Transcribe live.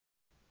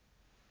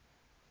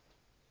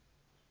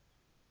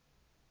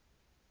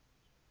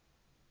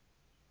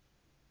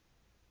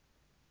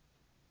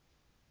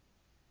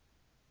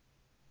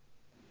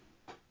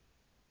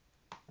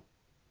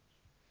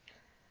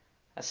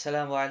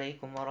السلام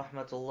عليكم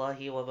ورحمة الله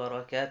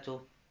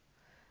وبركاته.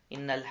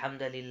 إن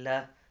الحمد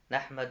لله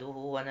نحمده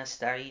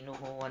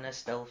ونستعينه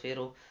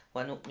ونستغفره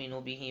ونؤمن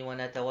به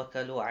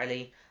ونتوكل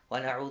عليه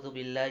ونعوذ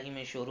بالله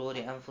من شرور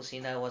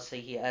أنفسنا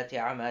وسيئات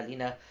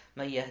أعمالنا.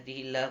 من يهده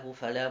الله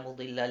فلا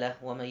مضل له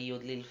ومن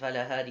يضلل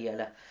فلا هادي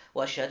له،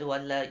 وأشهد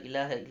أن لا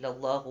إله إلا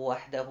الله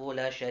وحده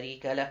لا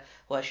شريك له،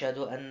 وأشهد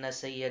أن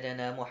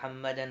سيدنا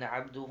محمدا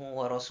عبده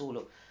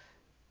ورسوله.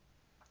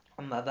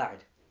 أما بعد.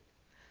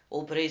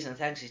 All praise and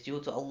thanks is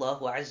due to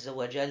Allah Azza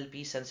wa Jal.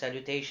 Peace and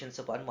salutations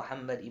upon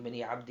Muhammad ibn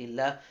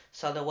Abdullah,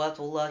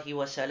 salawatullahi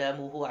wa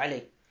salamuhu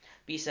alayh.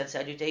 Peace and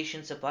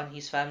salutations upon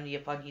his family,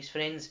 upon his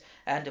friends,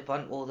 and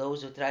upon all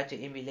those who try to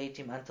emulate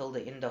him until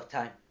the end of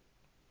time.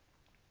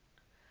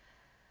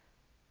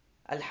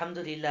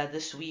 Alhamdulillah,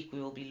 this week we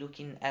will be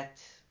looking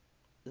at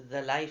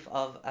the life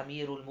of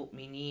Amirul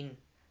Mu'mineen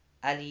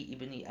Ali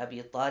ibn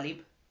Abi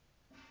Talib.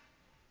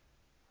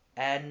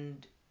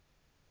 And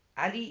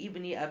Ali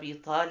ibn Abi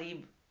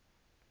Talib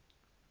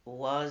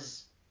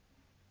was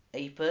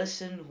a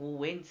person who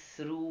went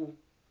through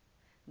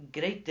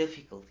great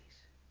difficulties.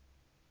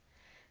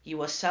 He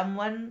was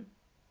someone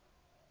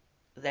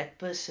that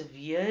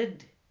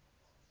persevered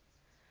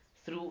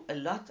through a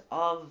lot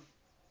of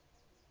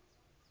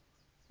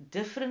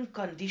different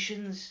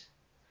conditions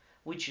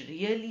which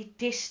really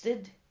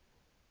tested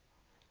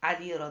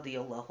Ali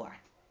radiallahu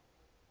anh.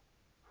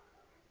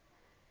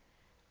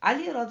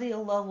 Ali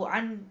radiallahu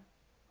anh,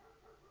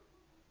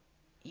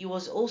 he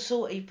was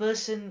also a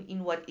person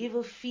in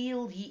whatever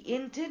field he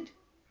entered,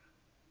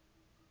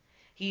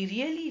 he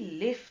really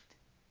left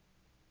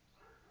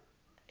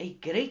a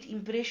great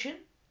impression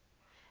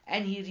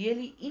and he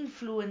really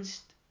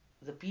influenced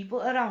the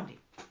people around him.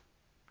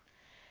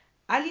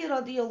 Ali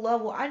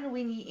radiallahu anh,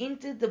 when he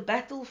entered the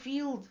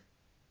battlefield,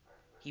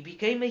 he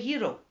became a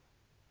hero.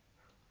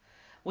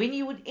 When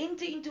he would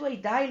enter into a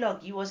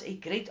dialogue, he was a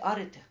great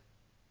orator.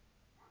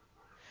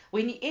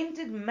 When he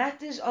entered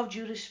matters of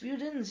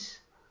jurisprudence,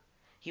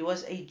 he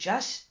was a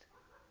just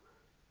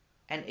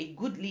and a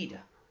good leader.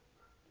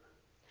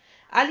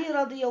 Ali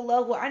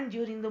radiallahu anh,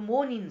 during the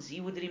mornings, he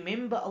would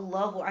remember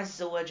Allah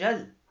Azza wa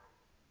Jal.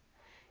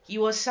 He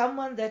was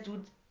someone that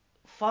would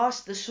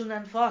fast the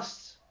Sunan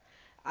fasts.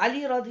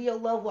 Ali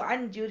radiallahu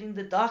anh, during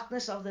the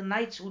darkness of the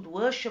nights, would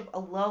worship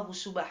Allah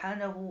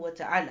subhanahu wa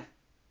ta'ala.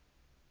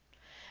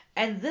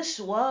 And this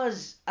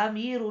was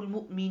Amirul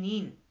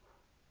Mu'mineen,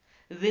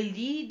 the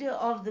leader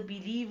of the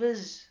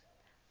believers,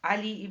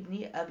 Ali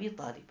ibn Abi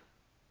Talib.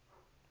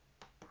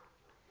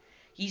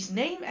 His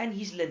name and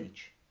his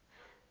lineage.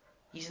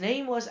 His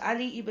name was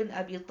Ali ibn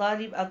Abi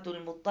Talib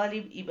Abdul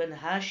Muttalib ibn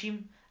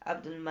Hashim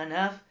Abdul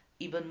Manaf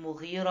ibn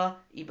Mughira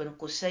ibn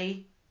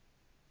Qusay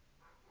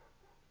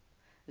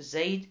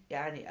Zayd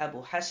yani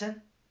Abu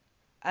Hassan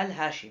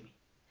al-Hashimi.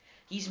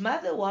 His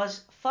mother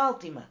was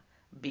Fatima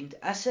bint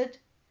Asad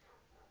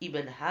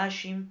ibn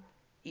Hashim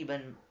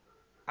ibn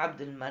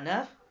Abdul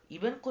Manaf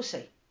ibn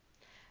Qusay.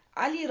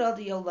 Ali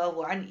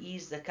radiallahu anh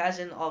is the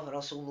cousin of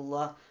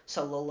Rasulullah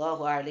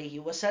sallallahu alayhi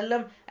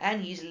wasallam,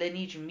 and his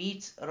lineage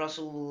meets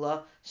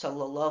Rasulullah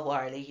sallallahu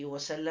alayhi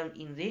wasallam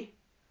in their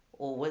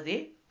or with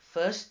their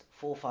first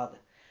forefather,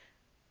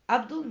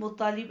 Abdul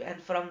Muttalib, and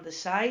from the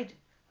side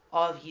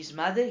of his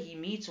mother he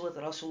meets with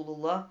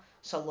Rasulullah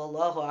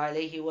sallallahu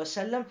alayhi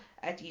wasallam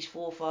at his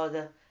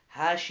forefather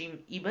Hashim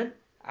ibn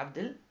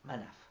Abdul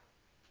Manaf.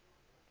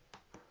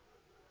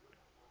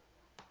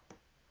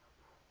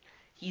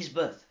 His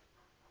birth.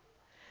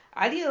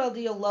 Ali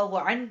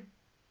radiallahu anh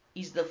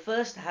is the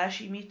first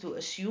Hashimi to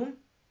assume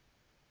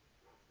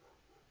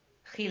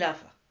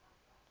Khilafah.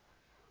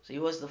 So he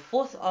was the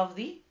fourth of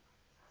the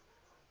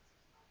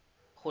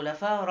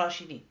Khulafa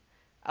Rashidin.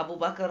 Abu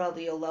Bakr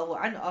radiallahu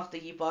anh, after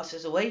he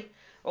passes away,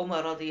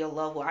 Umar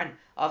radiallahu anh,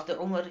 after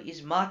Umar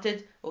is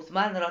martyred,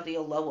 Uthman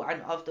radiallahu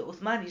anh, after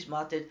Uthman is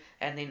martyred,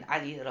 and then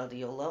Ali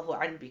radiallahu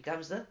anh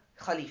becomes the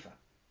Khalifa.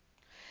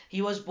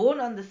 He was born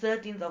on the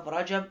 13th of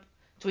Rajab,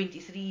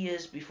 23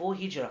 years before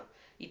Hijrah.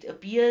 It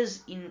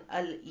appears in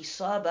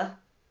Al-Isaba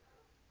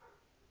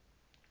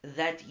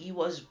that he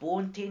was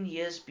born 10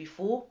 years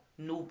before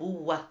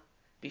Nubuwah,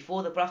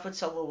 before the Prophet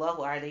sallallahu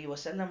alaihi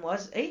wasallam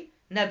was a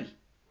Nabi.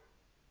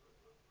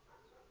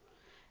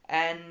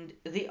 And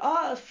there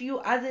are a few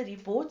other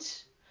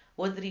reports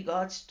with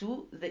regards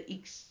to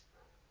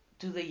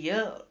the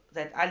year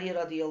that Ali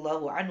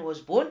radiallahu anhu was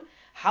born.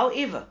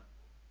 However,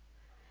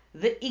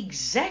 the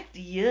exact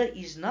year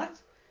is not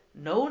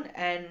known,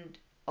 and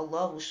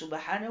Allah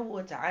subhanahu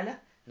wa ta'ala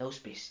knows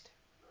best.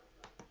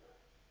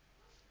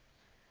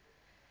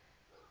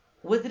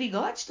 With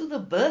regards to the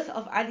birth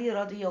of Ali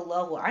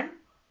radiallahu anh,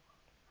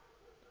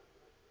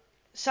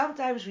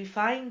 sometimes we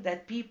find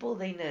that people,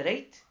 they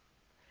narrate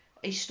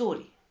a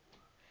story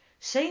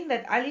saying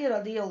that Ali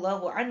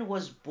radiallahu anh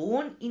was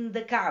born in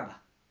the Kaaba,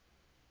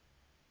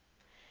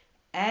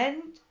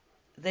 and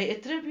they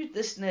attribute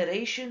this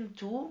narration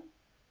to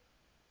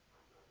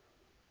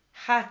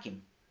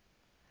Hakim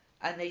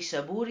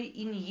an-Naysaburi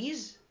in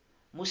his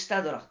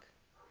Mustadrak.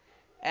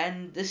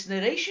 And this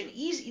narration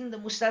is in the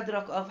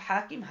Mustadrak of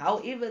Hakim.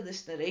 However,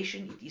 this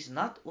narration, it is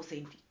not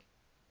authentic.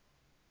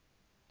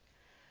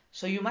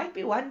 So you might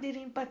be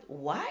wondering, but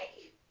why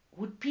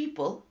would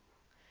people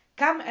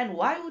come and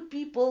why would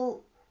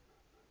people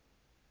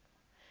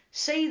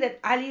say that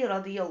Ali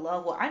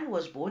radiallahu an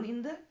was born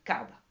in the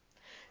Kaaba?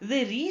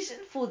 The reason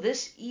for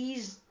this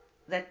is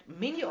that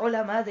many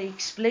ulama, they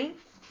explain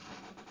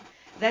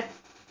that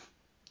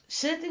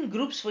certain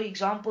groups, for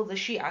example the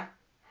Shia,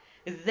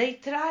 they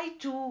try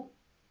to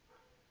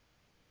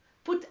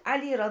put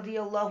Ali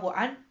radiallahu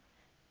an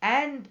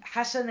and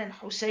Hassan and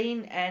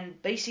Hussein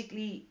and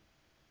basically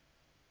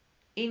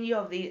any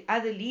of the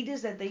other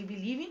leaders that they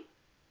believe in,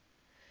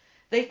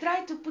 they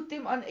try to put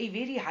them on a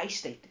very high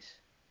status.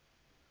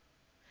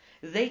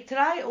 They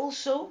try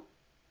also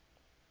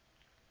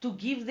to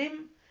give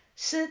them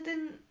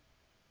certain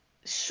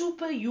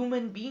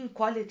superhuman being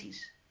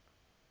qualities.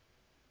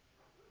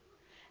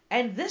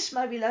 And this,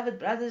 my beloved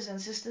brothers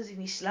and sisters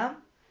in Islam,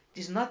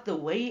 is not the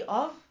way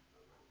of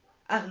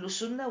Ahlus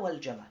Sunnah wal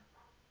Jama'ah.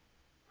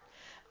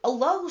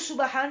 Allah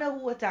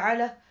subhanahu wa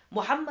ta'ala,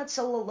 Muhammad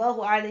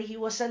sallallahu alayhi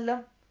wa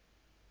sallam.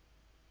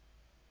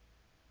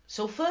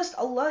 So first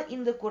Allah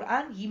in the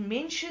Quran, He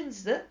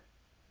mentions the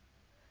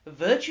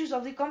virtues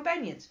of the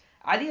companions.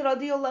 Ali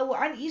radiallahu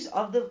anh is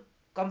of the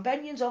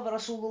companions of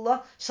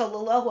Rasulullah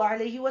sallallahu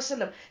alayhi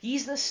wasallam. He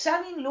is the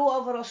son-in-law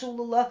of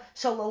Rasulullah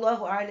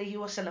sallallahu alayhi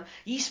wasallam.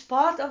 He is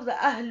part of the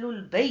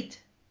Ahlul Bayt.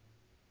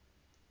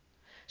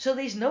 So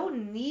there's no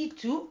need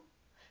to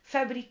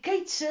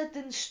fabricate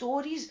certain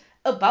stories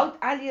about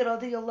Ali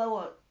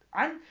radiallahu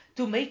anh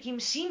to make him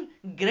seem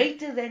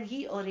greater than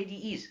he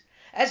already is.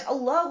 As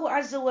Allah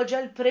Azza wa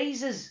Jal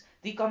praises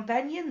the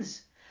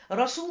companions,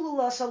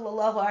 Rasulullah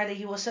sallallahu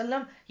alayhi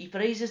wasallam, he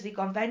praises the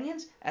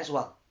companions as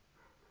well.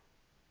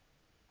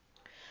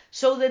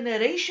 So the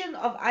narration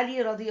of Ali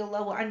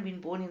radiallahu anh being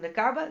born in the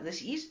Kaaba,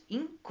 this is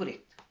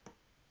incorrect.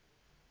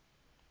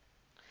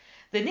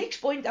 The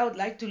next point I would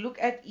like to look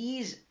at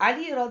is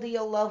Ali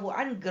radiallahu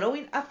anh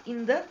growing up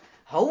in the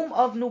home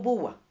of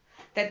Nubuwah.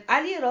 That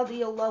Ali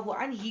radiallahu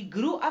anh, he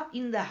grew up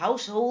in the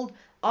household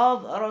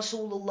of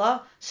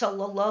Rasulullah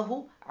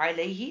sallallahu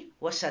alayhi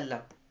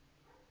wasallam.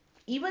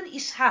 Ibn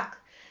Ishaq,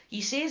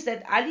 he says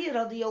that Ali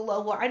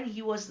radiallahu anh,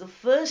 he was the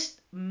first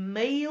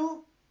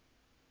male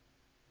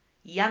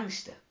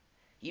youngster.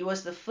 He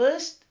was the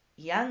first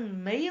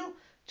young male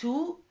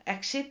to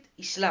accept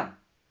Islam.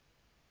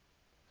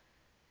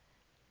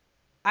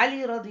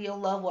 Ali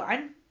radiallahu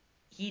anh,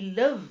 he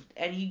lived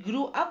and he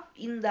grew up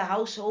in the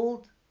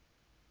household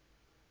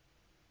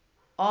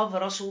of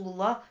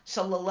Rasulullah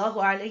sallallahu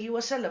alayhi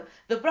wasallam.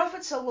 The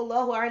Prophet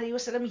sallallahu alayhi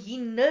wasallam, he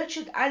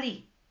nurtured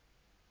Ali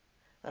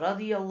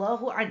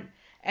radiallahu anh.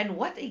 And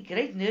what a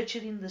great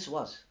nurturing this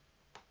was.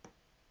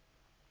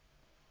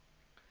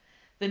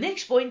 The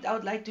next point I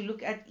would like to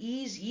look at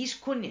is his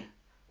kunya,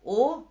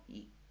 or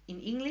in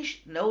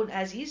English known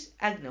as his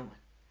agnomen.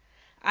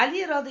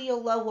 Ali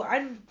radiallahu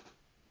anh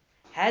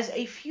has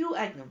a few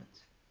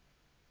agnomens,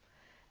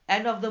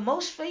 and of the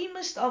most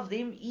famous of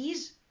them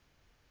is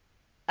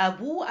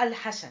Abu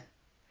al-Hasan,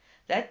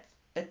 that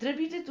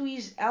attributed to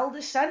his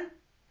eldest son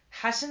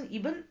Hassan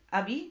ibn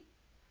Abi,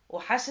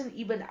 or Hassan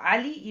ibn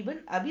Ali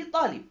ibn Abi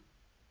Talib.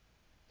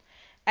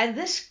 And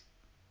this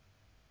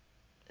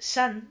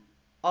son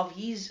of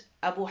his,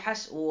 Abu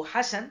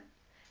Hassan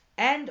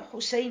and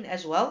Hussein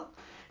as well,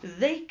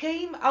 they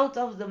came out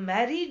of the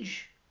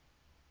marriage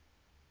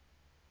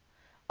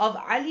of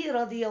Ali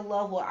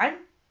radiallahu anh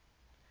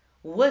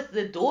with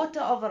the daughter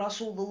of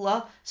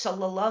Rasulullah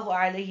sallallahu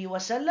alayhi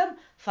wasallam,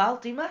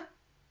 Fatima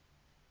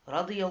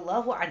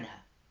radiallahu anha.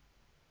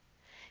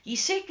 His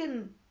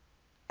second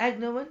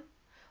agnomen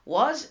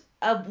was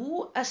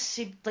Abu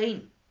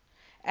as-Sibtain,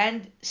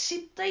 and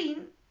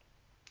Sibtain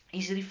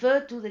is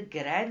referred to the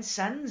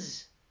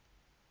grandsons,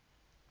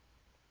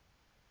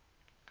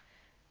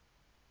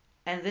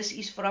 and this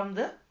is from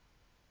the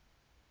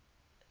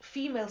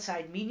female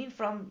side, meaning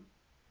from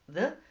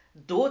the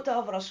daughter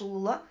of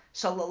Rasulullah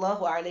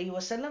sallallahu alayhi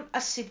wasallam,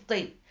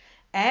 as-Sibtain,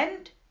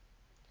 and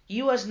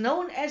he was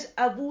known as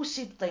Abu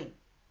Sibtain,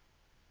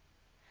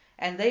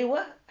 and they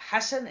were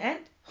Hassan and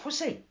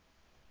Hussein.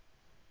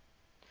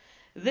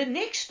 The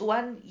next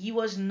one, he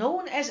was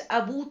known as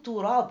Abu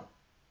Turab,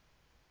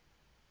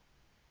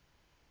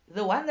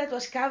 the one that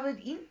was covered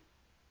in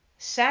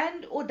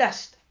sand or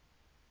dust.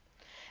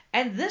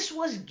 And this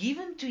was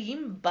given to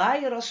him by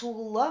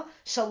Rasulullah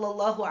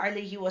sallallahu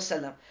alayhi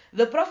wasallam.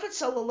 The Prophet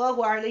sallallahu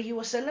alayhi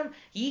wasallam,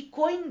 he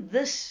coined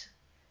this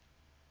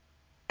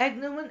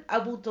agnomen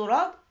Abu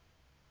Turab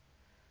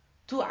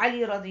to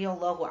Ali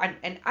radiallahu anh.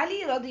 And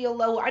Ali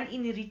radiallahu anh,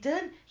 in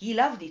return, he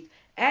loved it.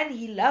 And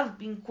he loved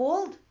being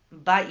called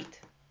by it.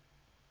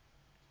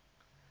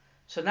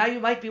 So now you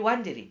might be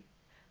wondering,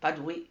 but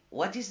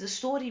what is the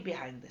story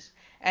behind this?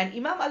 And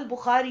Imam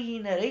al-Bukhari, he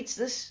narrates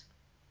this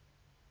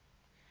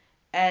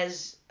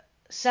as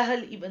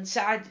Sahal ibn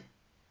Sa'ad.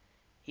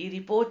 He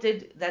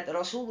reported that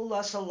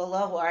Rasulullah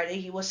sallallahu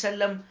alayhi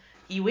wasallam,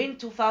 he went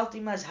to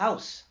Fatima's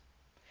house,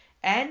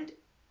 and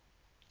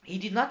he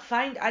did not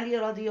find Ali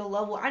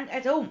radiallahu an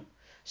at home.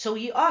 So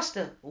he asked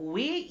her,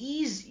 where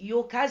is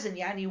your cousin?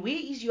 Yani, where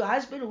is your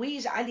husband? Where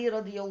is Ali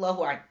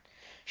radiallahu an?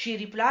 She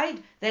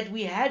replied that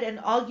we had an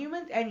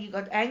argument and he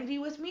got angry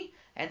with me,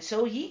 and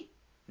so he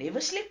never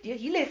slept here,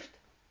 he left.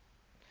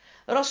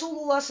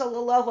 Rasulullah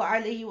sallallahu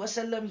alayhi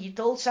wasallam, he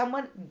told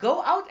someone,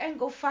 go out and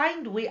go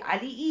find where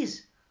Ali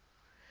is.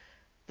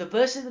 The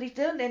person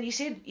returned and he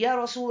said, Ya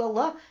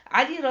Rasulullah,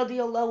 Ali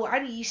radiallahu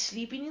anhu is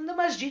sleeping in the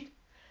masjid.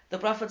 The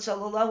Prophet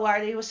sallallahu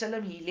alayhi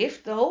wasallam, he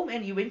left the home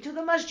and he went to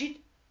the masjid.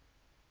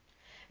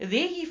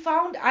 There he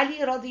found Ali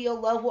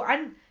radiallahu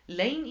anhu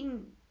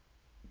laying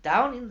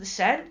down in the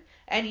sand,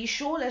 and his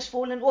shawl has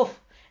fallen off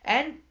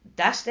and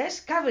dust has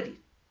covered it.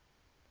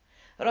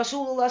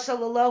 Rasulullah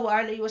sallallahu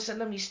alayhi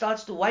wasallam, he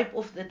starts to wipe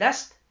off the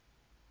dust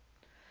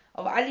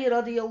of Ali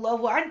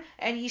radiallahu anhu,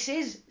 and he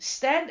says,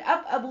 stand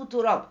up Abu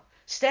Turab.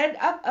 Stand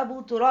up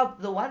Abu Turab,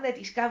 the one that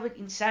is covered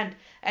in sand.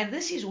 And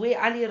this is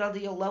where Ali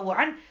radiallahu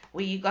anhu,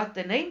 where he got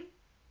the name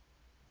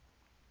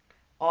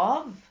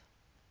of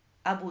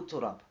Abu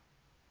Turab.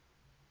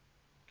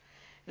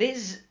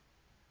 There's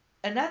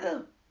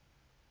another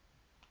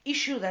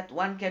issue that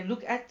one can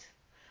look at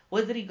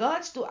with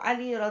regards to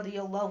Ali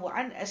radiallahu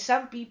anhu, as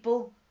some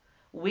people,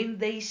 when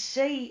they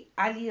say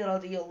Ali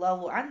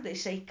radiallahu anhu, they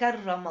say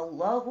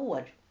karramallahu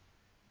wajh.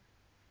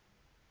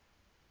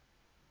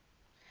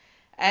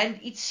 And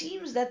it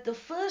seems that the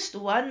first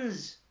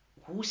ones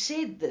who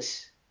said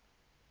this,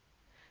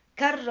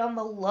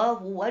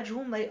 karramallahu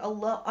wajhu, may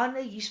Allah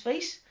honor his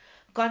face,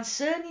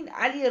 concerning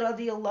Ali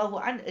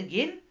radiallahu anhu,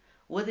 again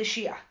were the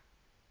Shia.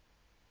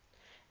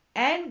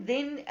 And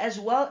then as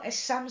well as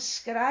some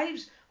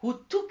scribes who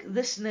took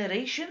this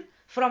narration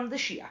from the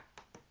Shia.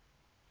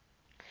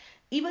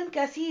 Ibn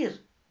Kathir,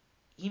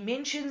 he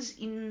mentions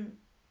in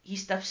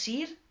his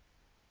tafsir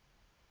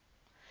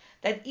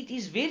that it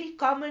is very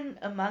common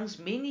amongst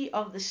many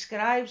of the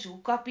scribes who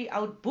copy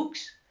out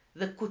books,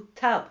 the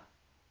Kuttab.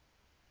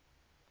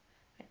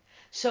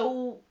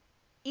 So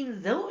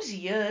in those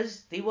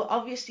years, there were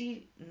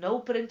obviously no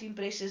printing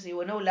presses, there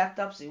were no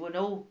laptops, there were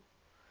no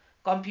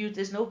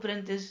computers, no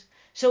printers.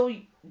 So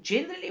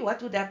generally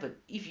what would happen?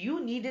 If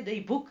you needed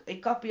a book, a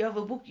copy of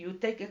a book, you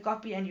would take a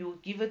copy and you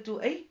would give it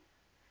to a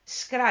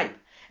scribe.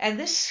 And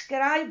this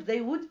scribe,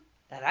 they would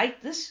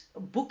write this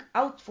book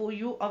out for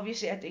you,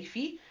 obviously at a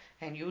fee,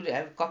 and you would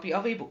have a copy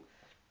of a book.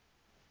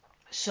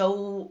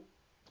 So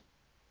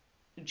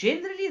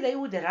generally they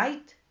would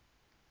write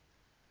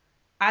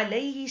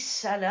alayhi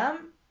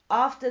salam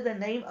after the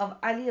name of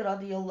Ali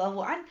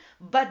radiallahu an,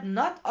 but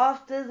not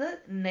after the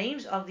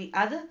names of the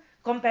other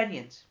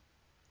companions.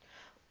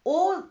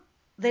 Or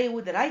they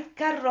would write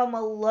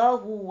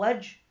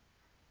karramallahu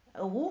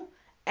wajhahu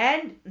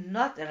and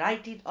not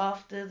write it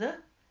after the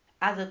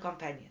other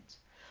companions.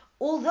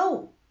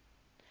 Although,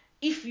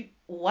 if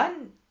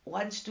one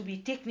wants to be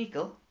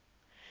technical,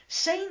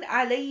 saying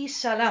alayhi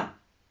salam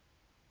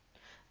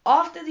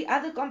after the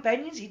other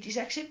companions, it is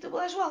acceptable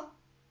as well.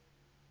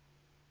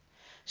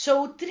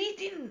 So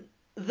treating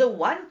the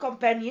one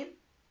companion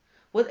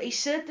with a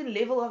certain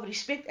level of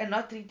respect and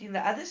not treating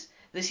the others,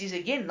 this is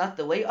again not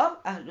the way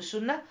of Ahlus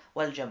Sunnah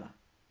wal Jama'ah.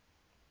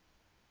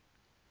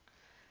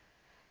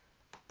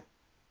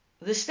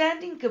 The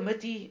standing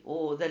committee,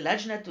 or the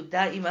Lajnatul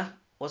Da'imah,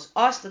 was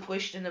asked the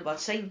question about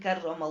saying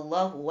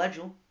karramallahu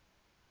wajhu,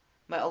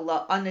 may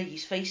Allah honor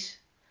his face,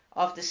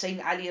 after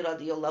saying Ali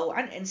radiallahu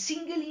an, and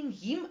singling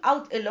him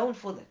out alone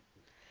for that.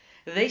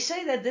 They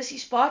say that this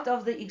is part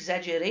of the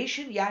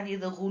exaggeration, yani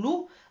the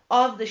ghulu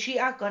of the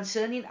Shia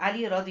concerning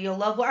Ali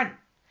radiallahu an.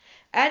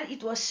 And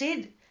it was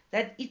said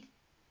that the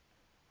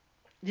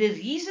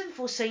reason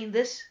for saying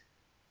this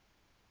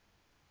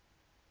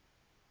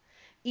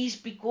is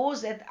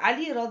because that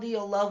Ali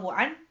radiallahu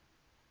an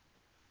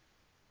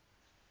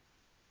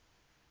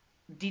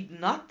did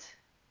not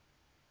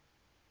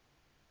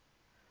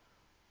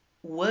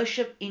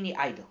worship any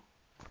idol.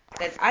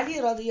 That Ali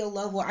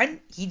radiallahu an,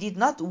 he did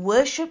not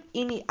worship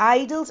any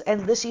idols,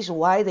 and this is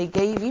why they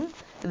gave him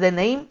the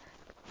name,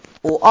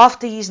 or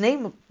after his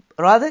name,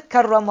 rather,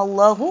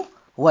 karramallahu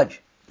wajh.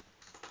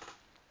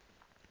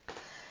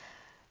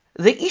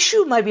 The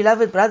issue, my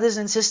beloved brothers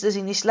and sisters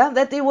in Islam,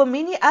 that there were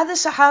many other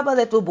Sahaba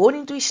that were born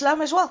into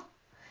Islam as well.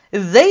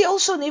 They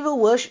also never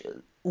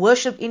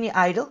worship any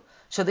idol,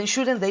 so then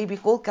shouldn't they be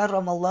called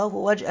karramallahu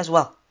wajh as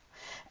well?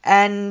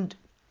 And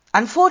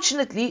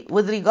unfortunately,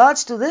 with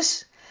regards to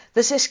this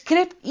has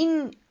crept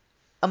in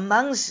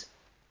amongst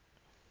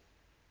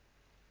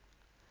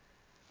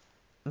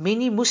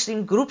many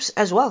Muslim groups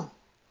as well.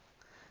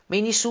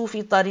 Many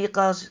Sufi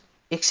tariqas,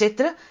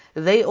 etc.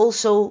 They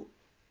also,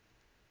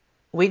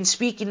 when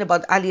speaking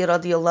about Ali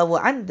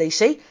radiallahu an, they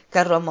say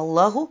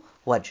karramallahu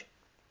wajh.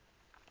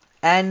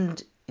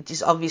 And it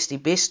is obviously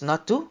best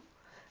not to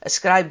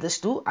ascribe this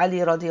to Ali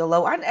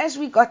radiallahu an, as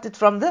we got it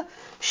from the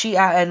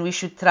Shia, and we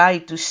should try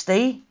to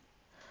stay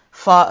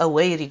far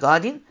away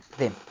regarding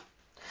them.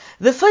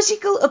 The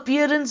physical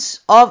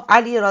appearance of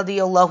Ali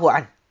radiallahu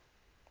an.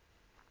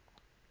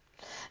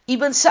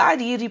 Ibn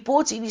Sa'd, he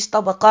reports in his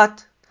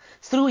Tabaqat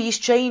through his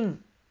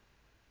chain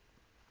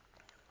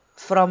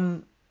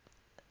from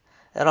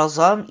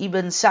Razam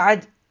ibn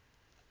Sa'ad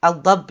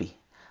al-Dabbi,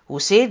 who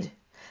said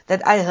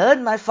that I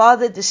heard my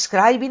father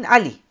describing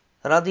Ali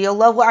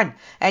radiyallahu anh,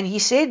 and he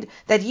said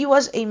that he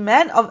was a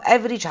man of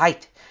average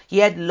height. He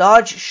had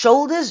large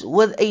shoulders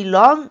with a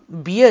long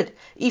beard.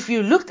 If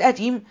you looked at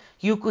him,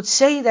 you could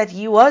say that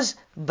he was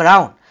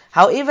brown.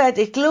 However, at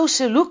a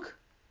closer look,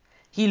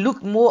 he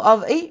looked more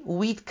of a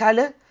wheat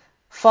color,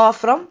 far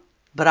from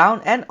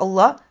brown, and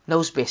Allah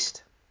knows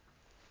best.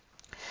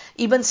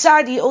 Ibn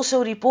Sa'di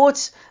also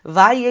reports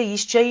via a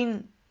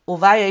chain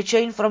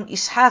from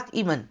Ishaq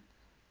ibn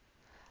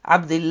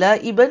Abdullah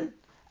ibn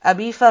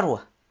Abi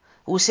Farwa,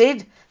 who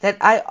said that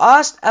I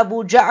asked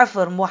Abu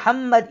Ja'far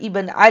Muhammad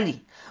ibn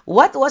Ali,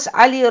 what was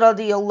Ali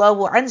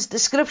radiyallahu anhu's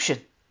description?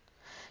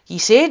 He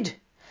said,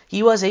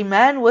 he was a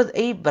man with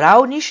a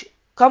brownish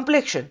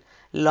complexion,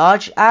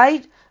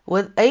 large-eyed,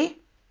 with a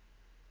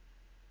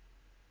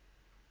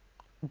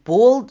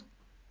bald,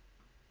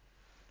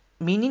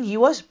 meaning he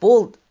was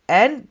bald.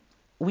 And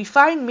we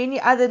find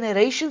many other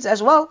narrations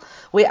as well,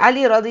 where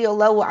Ali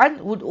radiyallahu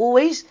anhu would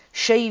always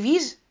shave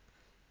his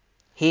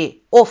hair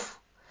off,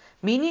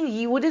 meaning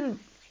he wouldn't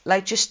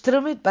like just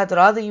trim it, but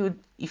rather he would,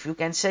 if you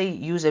can say,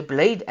 use a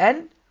blade,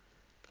 and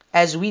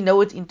as we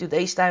know it in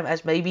today's time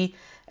as maybe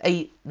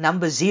a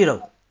number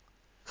 0,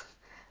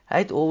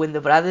 right? Or when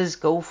the brothers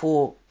go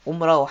for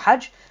Umrah or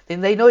Hajj,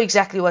 then they know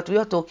exactly what we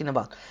are talking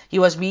about. He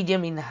was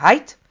medium in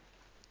height,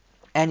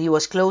 and he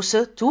was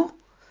closer to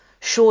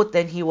short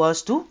than he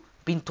was to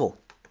being tall.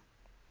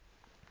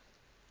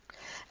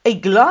 A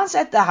glance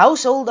at the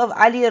household of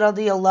Ali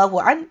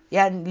radiyallahu anh,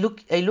 and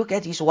a look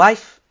at his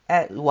wives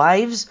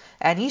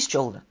and his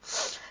children.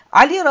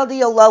 Ali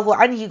radiyallahu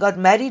anh, he got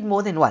married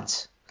more than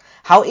once.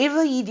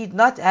 However, he did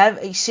not have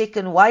a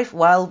second wife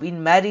while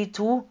being married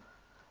to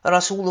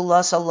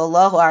Rasulullah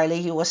sallallahu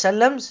alayhi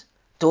wasallam's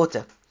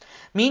daughter,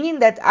 meaning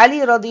that Ali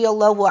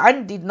radiyallahu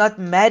anh did not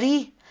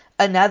marry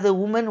another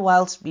woman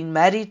whilst being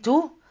married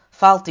to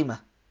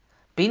Fatima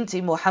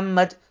binti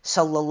Muhammad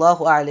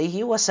sallallahu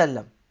alayhi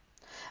wasallam,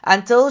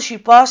 until she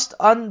passed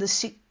on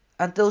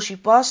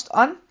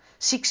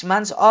 6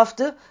 months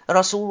after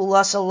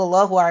Rasulullah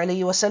sallallahu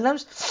alayhi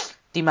wasallam's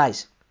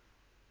demise.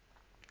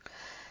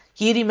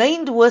 He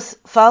remained with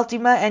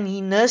Fatima, and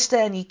he nursed her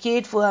and he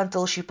cared for her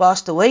until she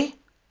passed away.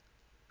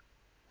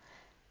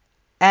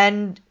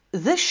 And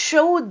this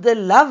showed the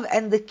love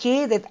and the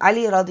care that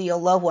Ali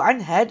radiyallahu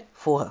anh had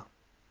for her.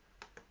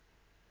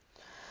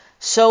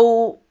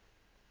 So,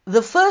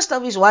 the first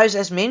of his wives,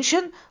 as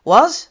mentioned,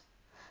 was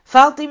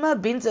Fatima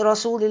bint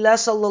Rasulullah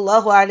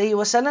sallallahu alayhi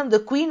wasallam, the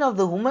queen of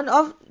the women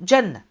of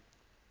Jannah.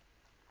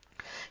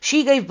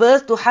 She gave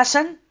birth to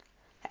Hassan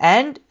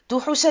and to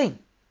Hussein.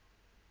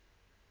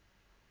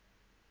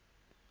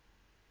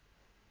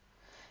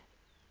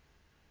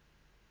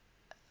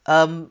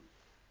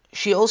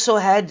 She also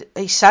had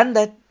a son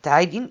that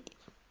died in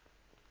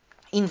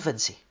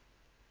infancy.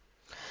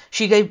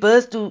 She gave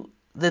birth to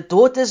the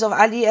daughters of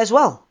Ali as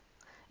well,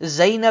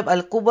 Zainab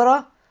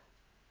al-Kubra,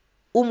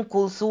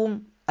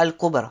 Kulthum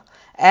al-Kubra,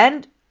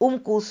 and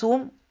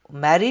Kulthum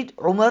married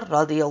Umar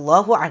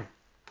radiyallahu anh.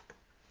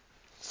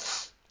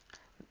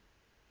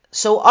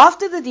 So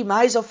after the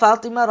demise of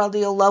Fatima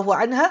radiyallahu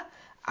anha,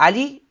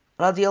 Ali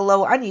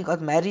radiyallahu anh, he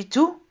got married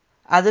to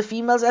other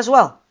females as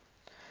well.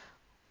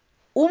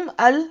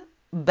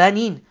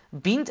 al-Banin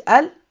bint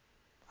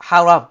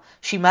al-Haram,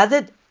 she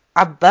mothered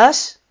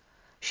Abbas,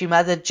 she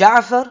mothered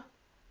Ja'far,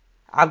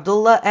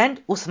 Abdullah,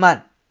 and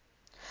Uthman.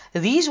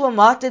 These were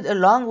martyred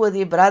along with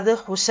their brother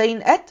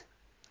Hussein at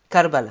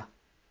Karbala.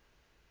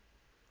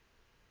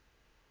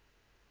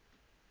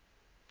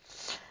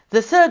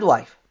 The third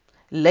wife,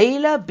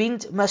 Layla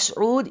bint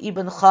Mas'ud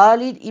ibn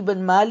Khalid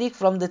ibn Malik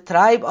from the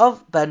tribe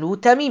of Banu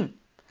Tamim.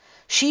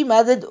 She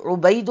mothered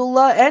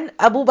Ubaidullah and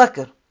Abu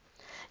Bakr.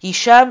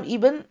 Hisham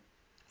ibn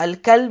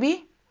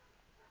al-Kalbi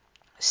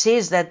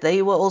says that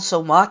they were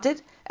also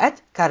martyred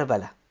at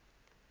Karbala.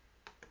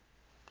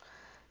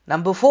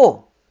 Number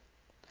 4,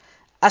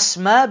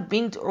 Asma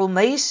bint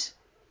Umays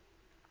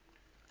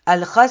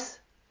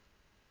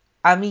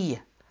al-Khath'amiyya.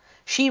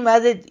 She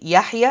mothered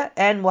Yahya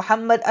and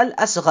Muhammad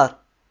al-Asghar.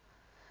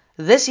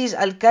 This is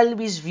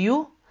al-Kalbi's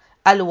view.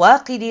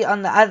 Al-Waqidi,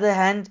 on the other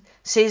hand,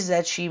 says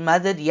that she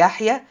mothered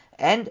Yahya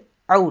and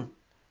Aun.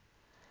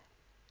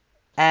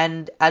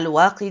 And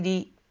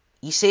al-Waqidi,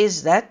 he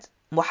says that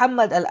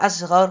Muhammad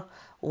al-Asghar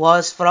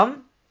was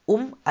from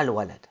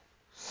al-Walad.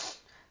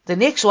 The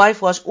next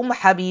wife was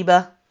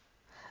Habiba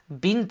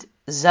bint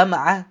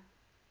Zam'a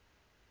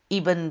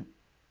ibn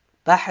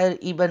Bahr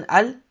ibn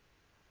al-Abd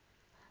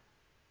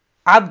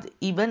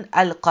ibn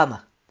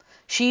al-Qama.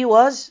 She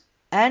was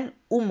an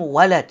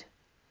Walad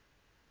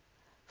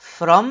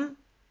from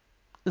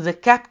the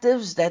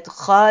captives that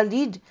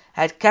Khalid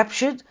had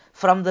captured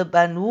from the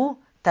Banu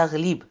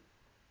Taghlib.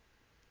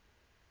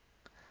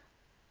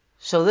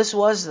 So this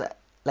was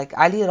like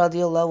Ali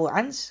radiallahu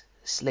anhu's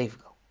slave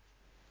girl.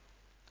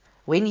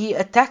 When he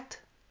attacked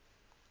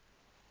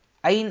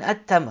Ain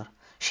at-Tamr,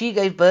 she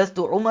gave birth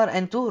to Umar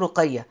and to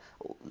Ruqayya.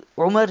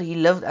 Umar, he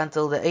lived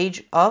until the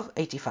age of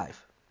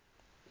 85.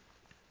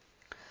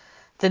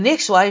 The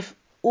next wife,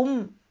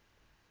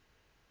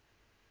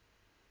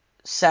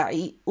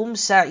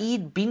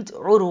 Sa'id bint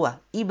Urwa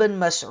ibn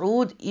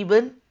Mas'ud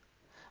ibn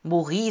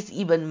Mughith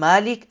ibn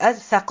Malik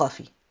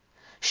al-Thaqafi.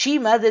 She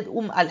married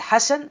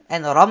al-Hasan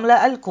and Ramla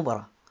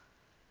al-Kubra.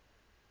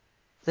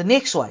 The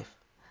next wife,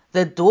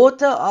 the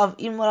daughter of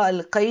Imra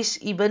al-Qais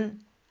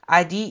ibn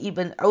Adi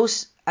ibn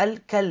Aus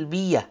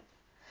al-Kalbiyah.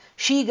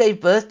 She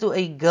gave birth to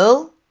a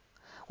girl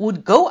who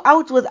would go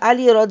out with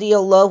Ali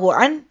radiallahu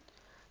an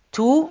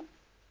to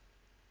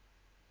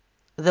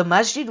the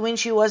masjid when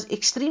she was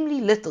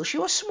extremely little. She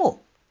was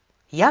small,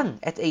 young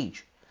at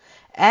age.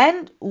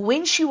 And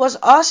when she was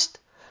asked,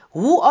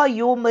 who are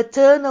your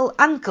maternal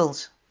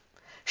uncles?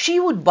 She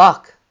would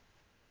bark.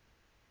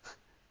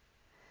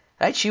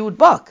 Right? She would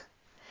bark.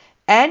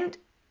 And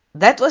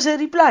that was her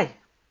reply.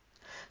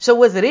 So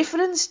with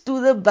reference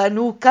to the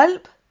Banu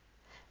Kalb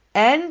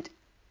and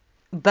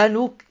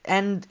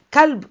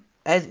Kalb,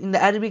 as in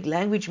the Arabic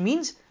language,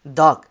 means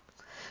dog.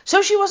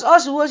 So she was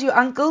asked, who was your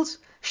uncles?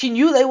 She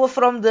knew they were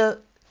from the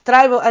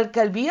tribe of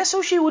Al-Kalbiyah,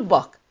 so she would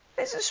bark.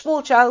 As a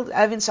small child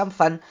having some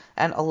fun,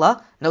 and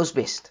Allah knows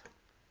best.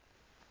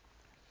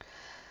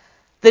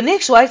 The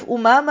next wife,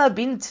 Umama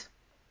bint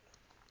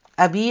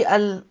Abi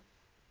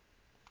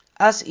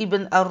al-As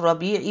ibn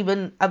al-Rabi'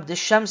 ibn Abd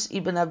al-Shams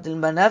ibn Abd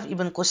al-Manaf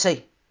ibn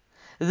Qusay.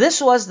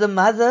 This was the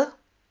mother,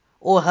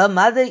 or her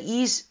mother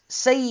is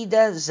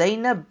Sayyida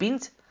Zainab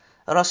bint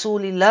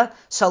Rasulullah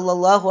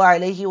sallallahu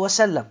alayhi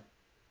wasallam.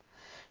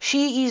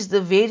 She is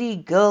the very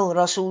girl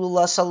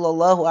Rasulullah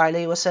sallallahu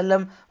alayhi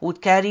wasallam would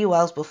carry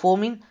whilst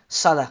performing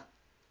salah.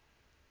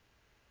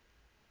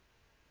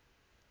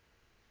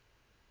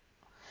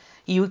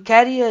 He would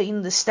carry her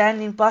in the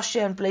standing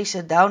posture and place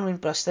her down when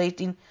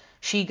prostrating.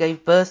 She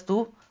gave birth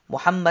to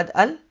Muhammad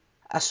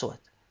al-Aswad.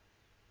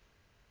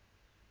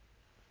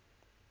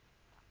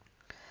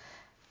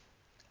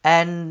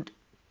 And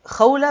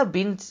Khawla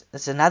bint,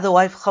 that's another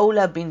wife,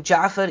 Khawla bint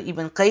Ja'far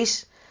ibn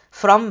Qais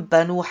from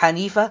Banu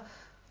Hanifa.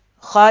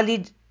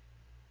 Khalid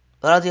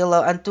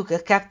radiallahu anh took her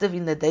captive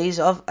in the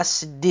days of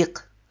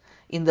As-Siddiq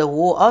in the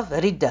war of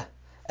Ridda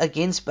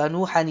against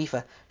Banu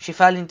Hanifa. She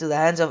fell into the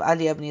hands of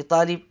Ali ibn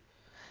Talib.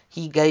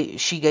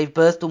 She gave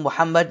birth to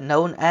Muhammad,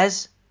 known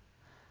as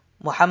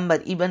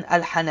Muhammad ibn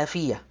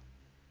al-Hanafiyyah.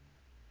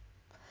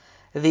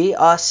 There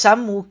are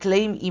some who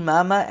claim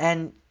imama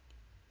and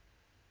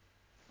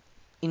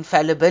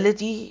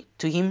infallibility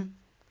to him,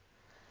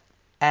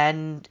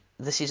 and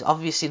this is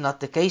obviously not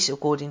the case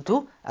according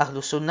to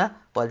Ahlus Sunnah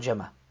wal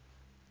Jama'ah.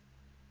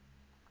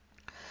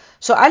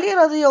 So Ali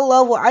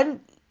radiallahu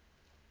anh,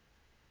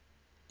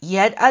 he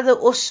had other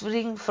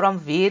offspring from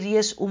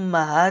various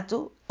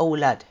ummahatu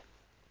awlad.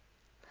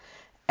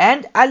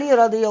 And Ali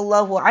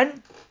radiallahu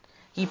anh,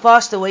 he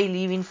passed away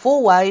leaving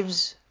 4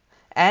 wives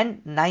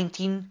and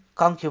 19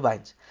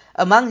 concubines.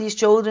 Among his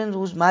children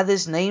whose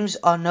mothers' names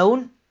are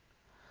known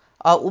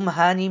are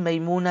Hani,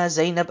 Maymuna,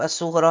 Zainab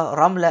al-Sughra,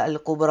 Ramla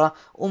al-Kubra,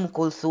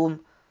 Kulthum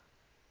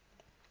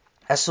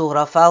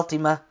al-Sughra,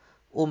 Fatima,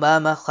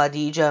 Umama,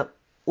 Khadija,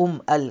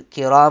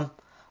 al-Kiram,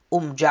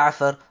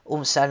 Ja'far,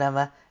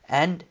 Salama,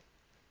 and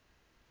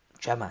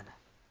Jamana.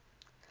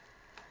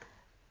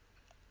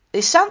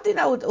 There's something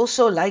I would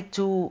also like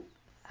to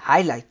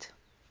highlight,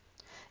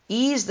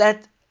 is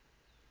that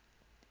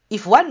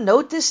if one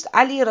noticed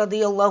Ali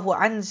radiallahu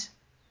anh's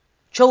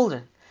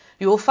children,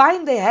 you will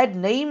find they had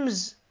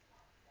names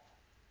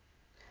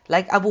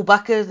like Abu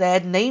Bakr, they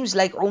had names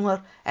like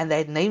Umar, and they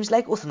had names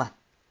like Uthman.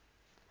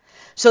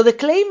 So the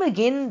claim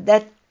again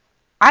that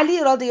Ali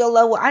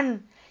radiallahu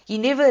anh, he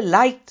never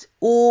liked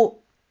or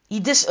he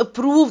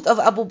disapproved of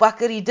Abu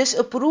Bakr, he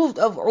disapproved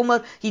of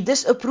Umar, he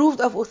disapproved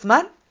of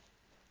Uthman,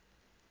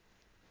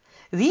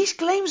 these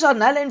claims are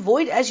null and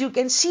void, as you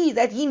can see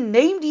that he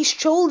named his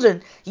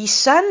children, his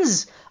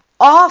sons,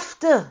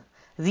 after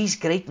these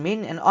great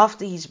men and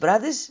after his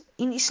brothers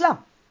in Islam.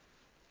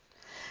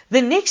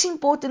 The next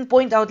important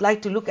point I would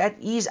like to look at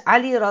is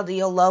Ali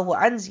radiallahu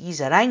anhu, his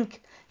rank,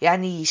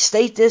 yani his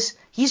status,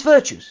 his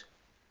virtues.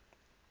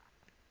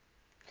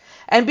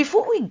 And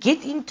before we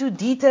get into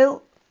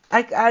detail,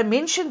 I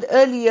mentioned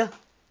earlier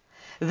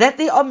that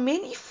there are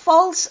many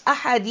false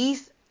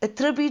ahadith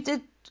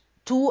attributed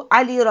to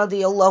Ali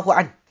radiallahu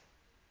anhu.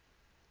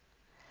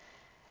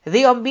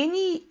 There are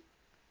many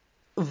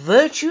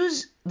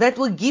virtues that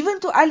were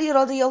given to Ali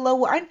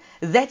radiallahu anhu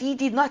that he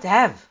did not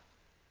have.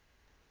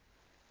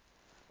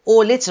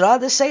 Or let's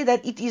rather say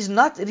that it is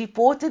not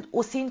reported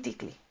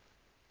authentically.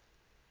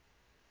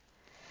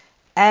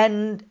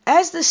 And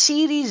as the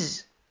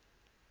series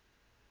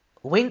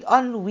went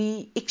on,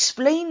 we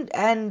explained,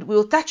 and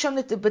we'll touch on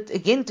it a bit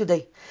again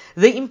today,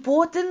 the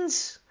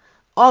importance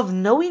of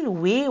knowing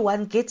where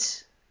one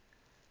gets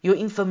your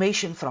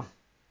information from.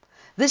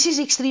 This is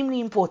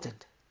extremely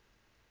important.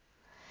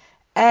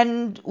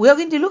 And we are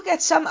going to look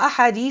at some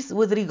ahadith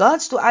with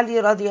regards to Ali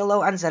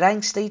radiallahu anhu's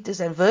rank, status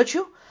and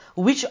virtue,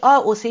 which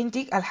are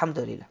authentic,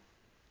 alhamdulillah.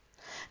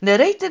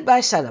 Narrated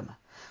by Salama.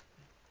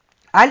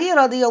 Ali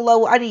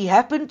radiallahu anhu, he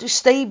happened to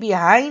stay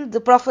behind the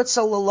Prophet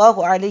sallallahu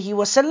alaihi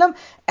wasallam,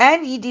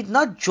 and he did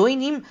not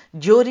join him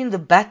during the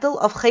battle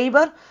of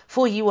Khaybar,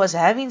 for he was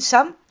having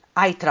some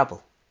eye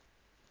trouble.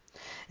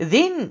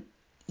 Then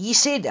he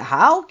said,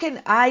 how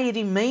can I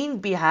remain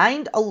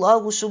behind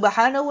Allah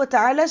subhanahu wa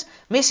ta'ala's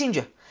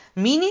messenger?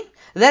 Meaning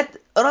that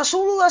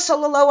Rasulullah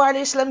sallallahu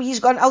alaihi wasallam,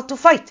 he's gone out to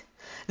fight.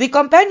 The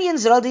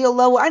companions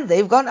radiallahu anh,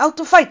 they've gone out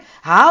to fight.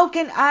 How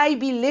can I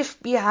be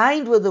left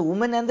behind with the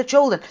women and the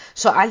children?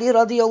 So Ali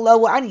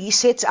radiallahu anh, he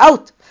sets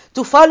out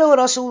to follow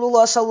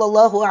Rasulullah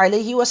sallallahu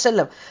alaihi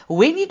wasallam.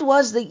 When it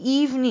was the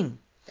evening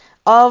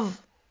of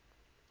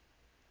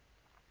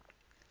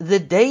the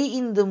day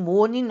in the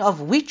morning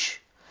of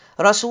which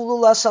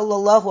Rasulullah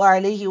sallallahu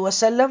alaihi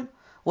wasallam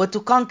were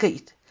to conquer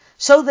it.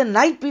 So the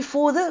night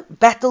before the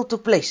battle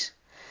took place,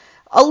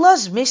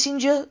 Allah's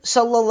Messenger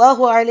sallallahu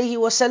alaihi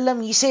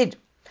wasallam, he said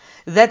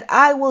that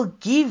I will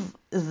give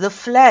the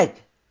flag.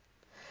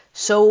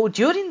 So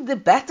during the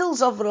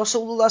battles of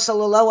Rasulullah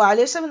sallallahu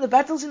alaihi wasallam, the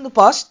battles in the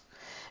past,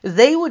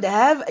 they would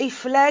have a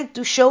flag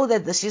to show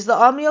that this is the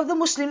army of the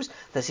Muslims,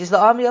 this is the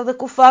army of the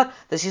Kuffar,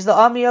 this is the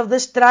army of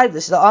this tribe,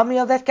 this is the army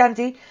of that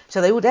country.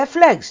 So they would have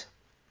flags.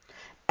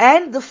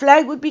 And the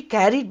flag would be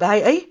carried by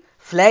a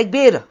flag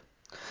bearer.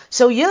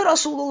 So here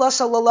Rasulullah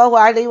sallallahu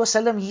alaihi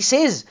wasallam, he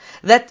says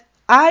that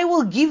I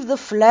will give the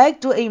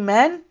flag to a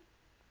man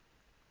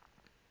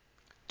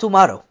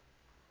tomorrow.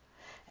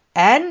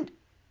 And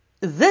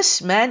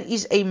this man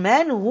is a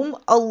man whom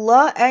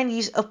Allah and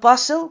His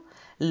Apostle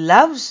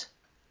loves.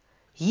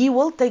 He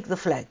will take the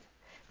flag.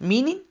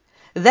 Meaning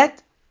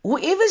that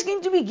whoever is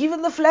going to be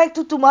given the flag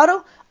to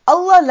tomorrow,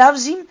 Allah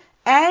loves him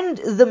and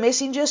the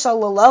Messenger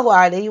sallallahu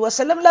alaihi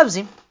wasallam loves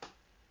him.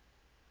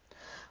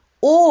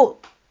 Or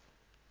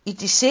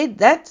it is said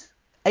that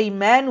a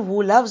man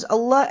who loves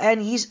Allah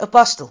and His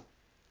Apostle,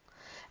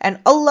 and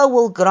Allah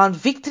will grant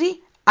victory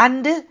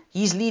under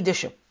his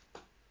leadership.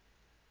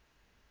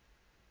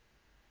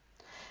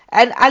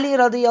 And Ali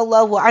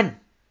radiallahu anh,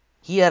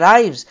 he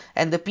arrives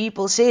and the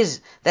people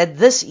says that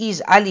this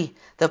is Ali.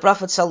 The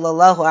Prophet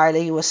sallallahu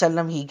alaihi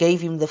wasallam, he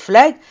gave him the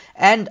flag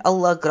and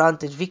Allah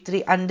granted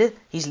victory under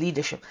his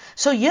leadership.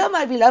 So here,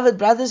 my beloved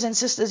brothers and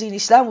sisters in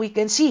Islam, we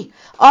can see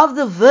of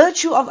the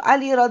virtue of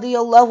Ali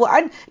radiallahu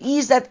anh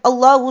is that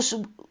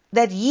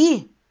that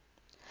he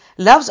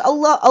loves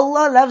Allah,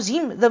 Allah loves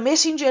him, the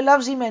Messenger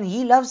loves him, and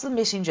he loves the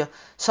Messenger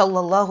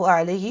sallallahu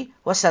alaihi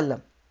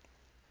wasallam.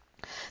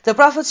 The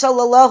Prophet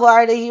sallallahu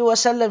alaihi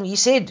wasallam, he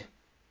said,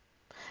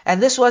 and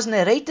this was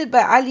narrated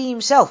by Ali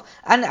himself,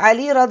 and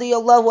Ali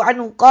radiyallahu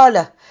anhu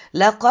قال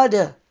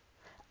لقد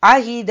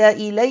عهد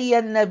إلي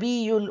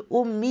النبي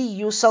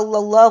الأمي صلى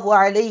الله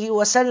عليه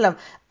وسلم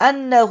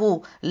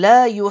أنه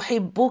لا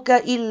يحبك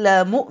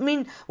إلا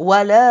مؤمن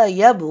ولا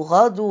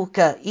يبغضك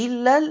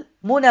إلا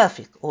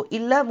المنافق or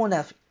إلا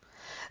منافق.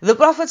 The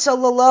Prophet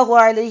sallallahu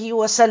alaihi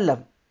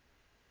wasallam,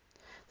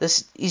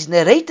 this is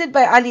narrated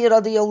by Ali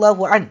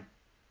radiyallahu anhu,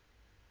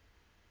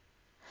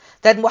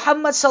 that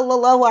Muhammad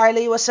sallallahu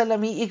alayhi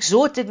wasallam, he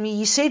exhorted me,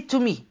 he said to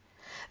me,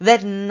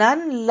 that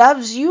none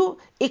loves you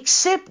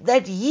except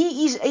that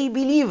he is a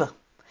believer.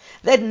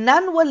 That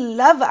none will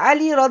love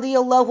Ali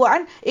radiallahu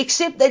anh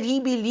except that he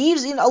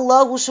believes in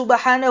Allah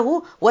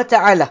subhanahu wa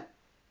ta'ala.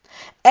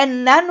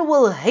 And none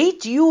will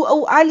hate you,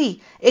 O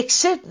Ali,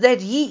 except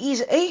that he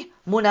is a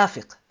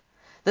munafiq.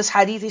 This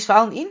hadith is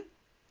found in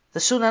the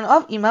Sunan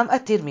of Imam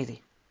at-Tirmidhi.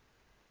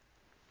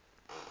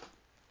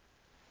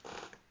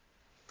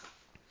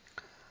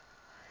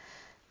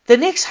 The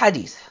next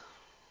hadith,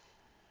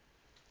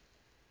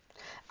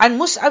 عن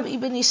مصعب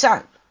بن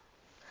سعد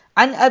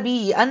عن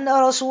أبيه أن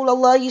رسول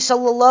الله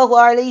صلى الله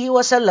عليه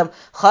وسلم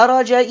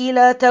خرج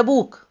إلى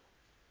تبوك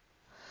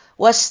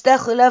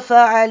واستخلف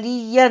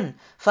عليا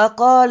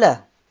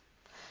فقال.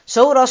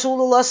 So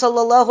Rasulullah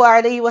صلى الله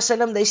عليه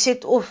وسلم, they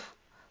set off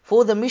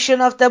for the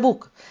mission of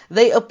Tabuk.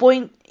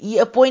 He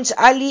appoints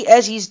Ali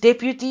as his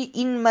deputy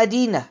in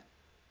Medina.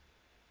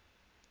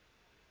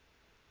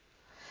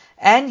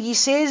 And he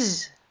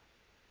says,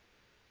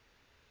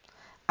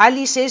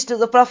 Ali says to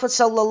the Prophet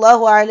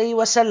sallallahu alaihi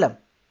wasallam,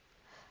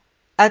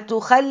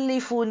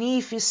 أَتُخَلِّفُنِي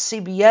فِي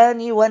الصِّبْيَانِ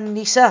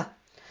وَالنِّسَاءِ.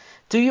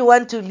 Do you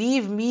want to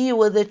leave me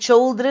with the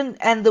children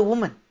and the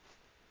women?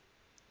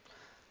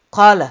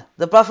 قال.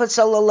 The Prophet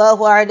sallallahu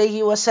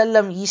alaihi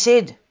wasallam, he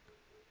said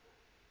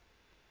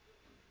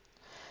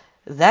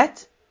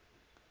that,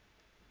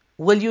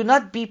 will you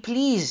not be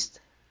pleased?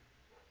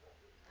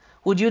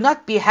 Would you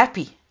not be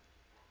happy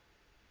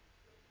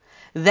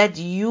that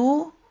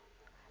you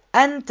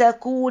أن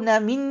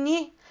تكون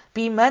مني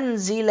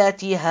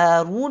بمنزلة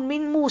هارون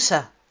من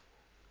موسى?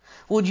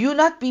 Would you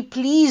not be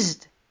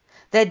pleased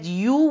that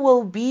you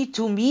will be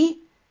to me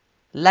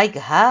like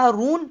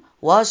Harun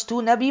was to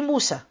Nabi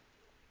Musa?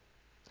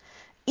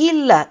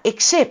 إلا,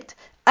 except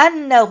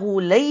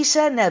أنه ليس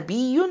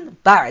نبي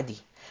بعدي,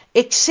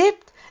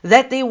 except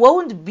that there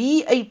won't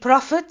be a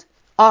prophet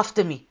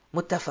after me.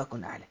 متفق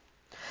عليه.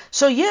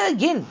 So here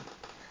again,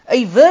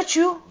 a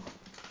virtue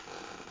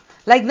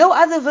like no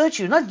other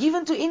virtue, not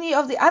given to any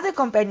of the other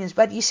companions.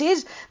 But he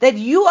says that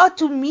you are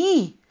to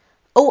me,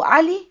 O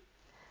Ali,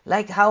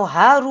 like how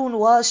Harun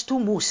was to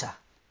Musa,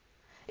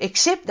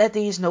 except that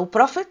there is no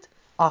prophet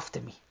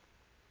after me.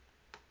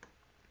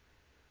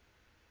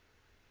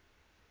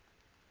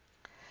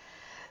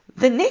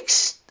 The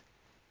next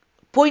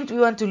point we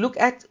want to look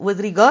at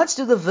with regards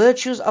to the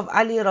virtues of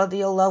Ali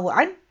radiallahu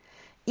anh,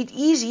 it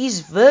is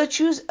his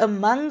virtues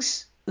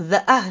amongst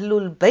the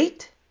Ahlul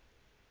Bayt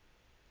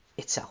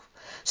itself.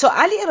 So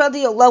Ali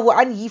radiallahu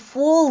anh, he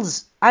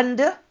falls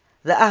under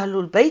the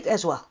Ahlul Bayt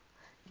as well.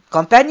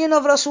 Companion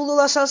of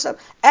Rasulullah sallallahu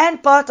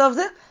and part of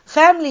the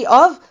family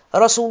of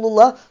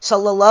Rasulullah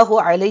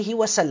sallallahu alayhi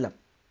wasallam.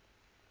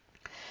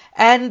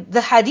 And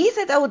the hadith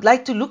that I would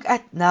like to look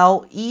at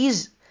now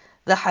is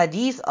the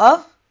hadith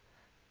of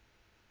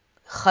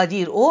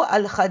Ghadir or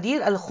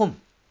Al-Ghadir Al-Khum.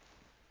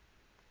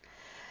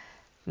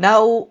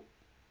 Now,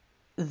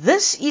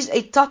 this is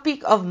a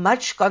topic of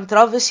much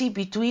controversy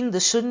between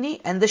the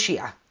Sunni and the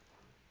Shia.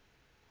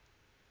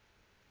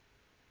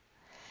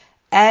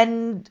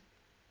 And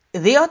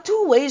there are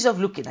two ways of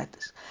looking at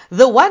this.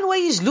 The one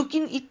way is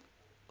looking at it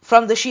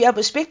from the Shia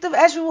perspective,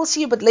 as we will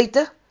see a bit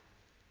later.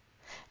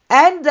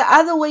 And the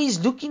other way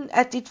is looking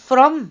at it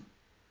from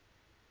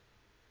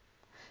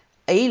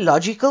a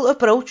logical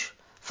approach,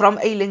 from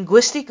a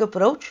linguistic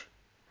approach.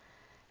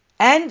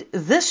 And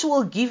this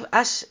will give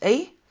us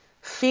a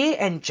fair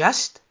and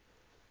just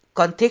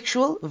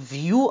contextual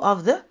view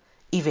of the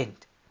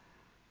event.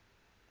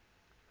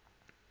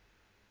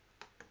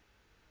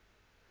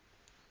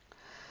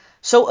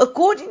 So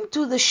according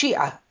to the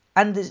Shia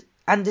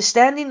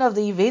understanding of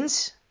the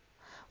events,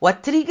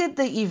 what triggered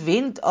the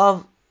event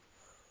of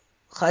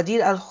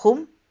Ghadir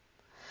al-Khum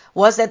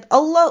was that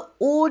Allah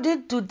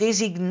ordered to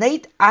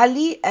designate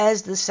Ali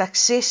as the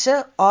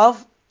successor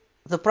of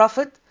the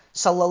Prophet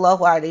sallallahu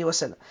alaihi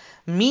wasallam.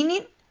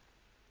 Meaning,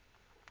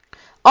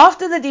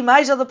 after the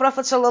demise of the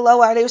Prophet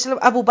sallallahu alaihi wasallam,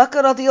 Abu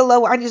Bakr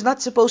radiallahu anhu is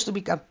not supposed to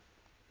become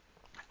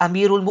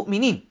Amirul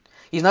Mu'mineen.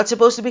 He's not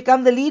supposed to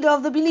become the leader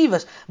of the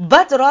believers,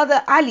 but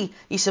rather Ali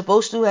is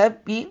supposed to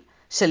have been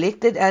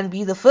selected and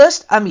be the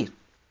first Amir.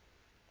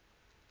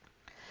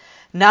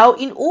 Now,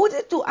 in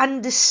order to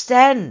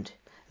understand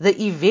the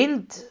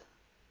event,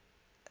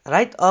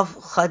 right, of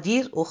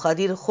Ghadir or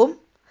Ghadir Khum,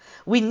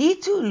 we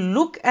need to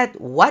look at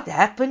what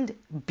happened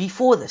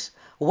before this.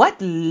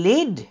 What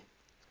led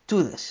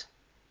to this?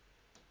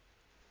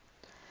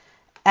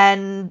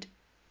 And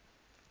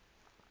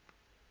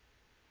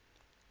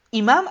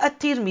Imam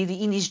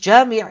At-Tirmidhi in his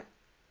Jami',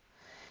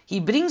 he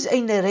brings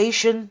a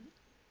narration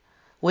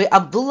where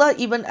Abdullah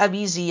ibn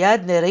Abi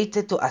Ziyad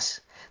narrated to us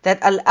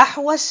that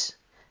Al-Ahwas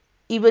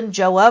ibn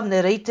Jawab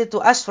narrated to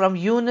us from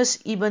Yunus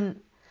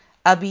ibn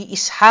Abi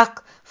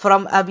Ishaq,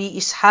 from Abi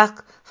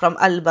Ishaq, from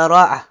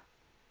Al-Bara'ah,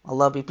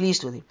 Allah be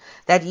pleased with him,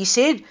 that he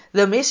said,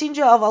 the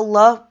Messenger of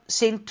Allah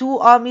sent two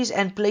armies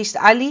and placed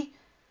Ali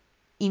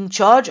in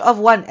charge of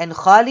one and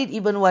Khalid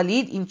ibn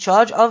Walid in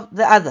charge of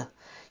the other.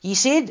 He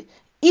said,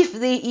 if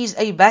there is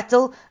a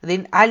battle,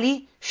 then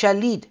Ali shall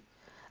lead.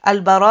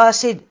 Al-Bara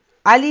said,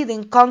 Ali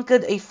then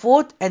conquered a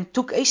fort and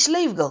took a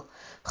slave girl.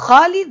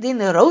 Khalid then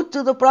wrote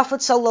to the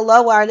Prophet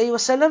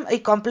ﷺ a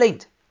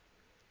complaint.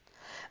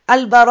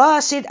 Al-Bara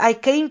said, I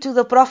came to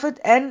the Prophet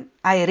and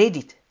I read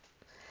it.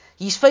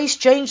 His face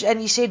changed and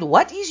he said,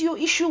 what is your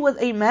issue with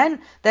a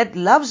man that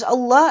loves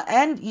Allah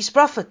and His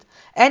Prophet,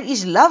 and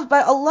is loved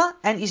by Allah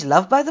and is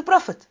loved by the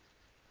Prophet?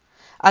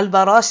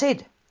 Al-Bara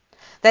said,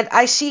 that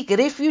I seek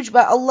refuge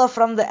by Allah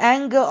from the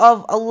anger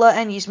of Allah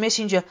and His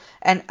Messenger,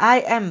 and I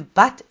am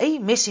but a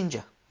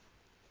messenger.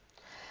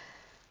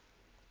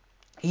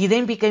 He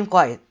then became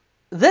quiet.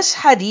 This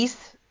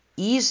hadith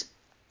is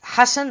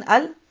Hasan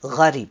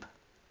al-Gharib.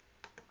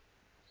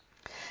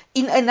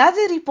 In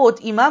another report,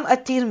 Imam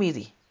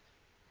At-Tirmidhi,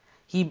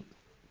 he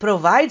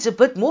provides a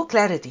bit more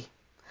clarity.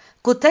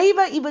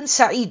 Qutayba ibn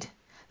Sa'id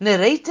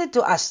narrated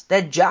to us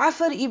that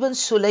Ja'far ibn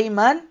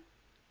Sulaiman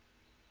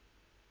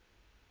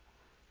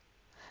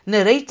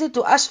narrated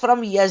to us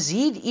from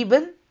Yazid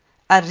ibn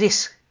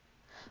Ar-Rizq,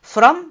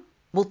 from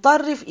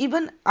Mutarrif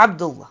ibn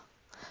Abdullah,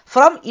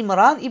 from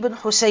Imran ibn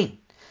Hussein,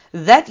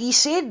 that he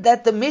said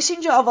that the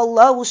Messenger of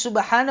Allah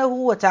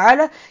subhanahu wa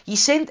ta'ala, he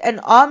sent an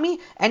army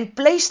and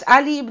placed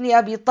Ali ibn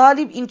Abi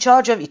Talib in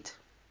charge of it.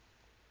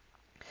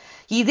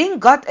 He then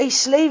got a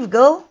slave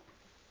girl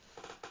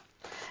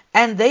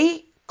and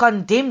they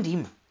condemned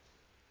him.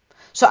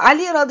 So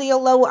Ali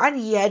radiallahu anhu,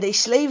 he had a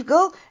slave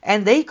girl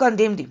and they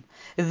condemned him.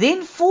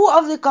 Then four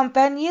of the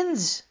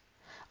companions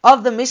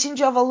of the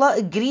Messenger of Allah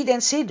agreed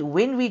and said,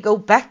 when we go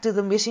back to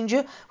the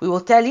Messenger, we will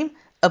tell him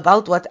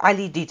about what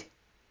Ali did.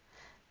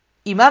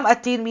 Imam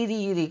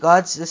At-Tirmidhi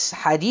regards this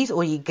hadith,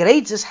 or he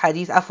grades this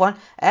hadith,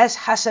 as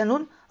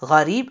Hasanun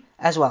Gharib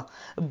as well.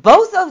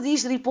 Both of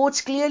these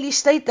reports clearly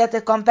state that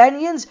the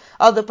companions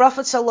of the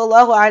Prophet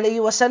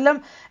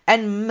ﷺ,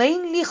 and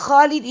mainly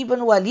Khalid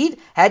ibn Walid,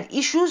 had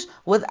issues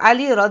with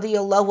Ali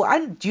radiallahu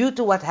anh due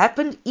to what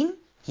happened in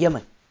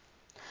Yemen.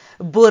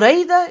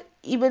 Buraidah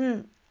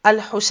ibn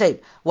al-Husayb,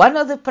 one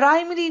of the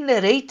primary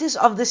narrators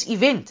of this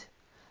event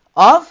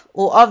of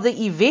the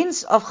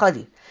events of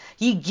Ghadir.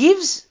 He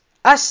gives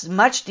us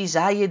much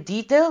desired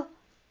detail,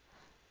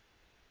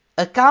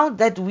 account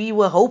that we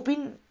were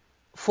hoping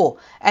for.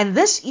 And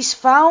this is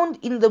found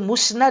in the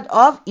Musnad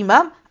of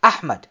Imam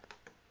Ahmad.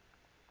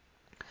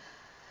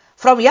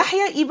 From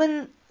Yahya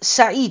ibn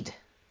Sa'id,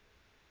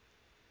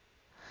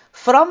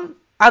 from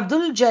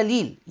Abdul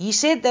Jalil, he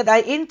said that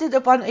I entered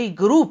upon a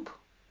group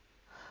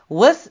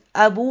with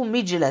Abu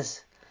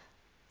Mijlaz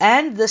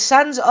and the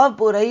sons of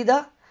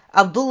Buraidah,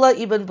 Abdullah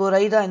ibn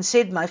Buraidah, and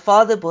said, my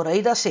father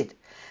Buraidah said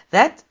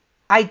that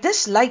I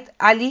disliked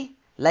Ali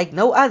like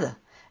no other,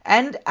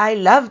 and I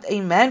loved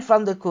a man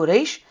from the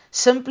Quraysh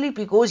simply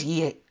because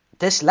he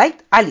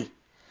disliked Ali.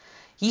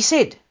 He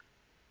said,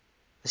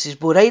 this is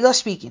Buraidah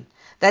speaking,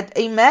 that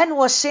a man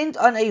was sent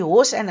on a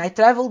horse and I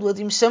travelled with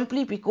him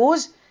simply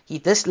because he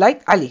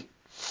disliked Ali.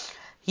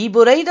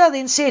 Buraidah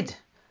then said,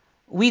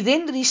 we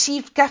then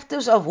received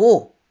captives of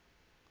war.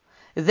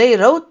 They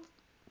wrote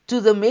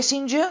to the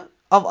messenger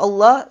of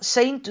Allah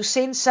saying to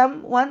send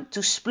someone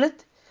to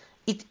split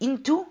it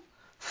into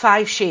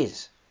 5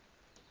 shares.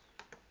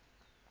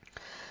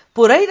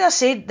 Buraidah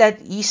said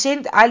that he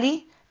sent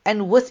Ali,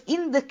 and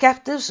within the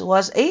captives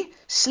was a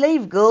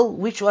slave girl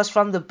which was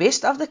from the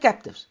best of the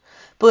captives.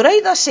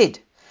 Buraidah said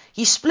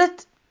he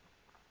split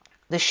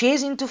the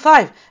shares into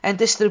 5 and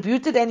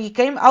distributed, and he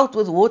came out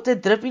with water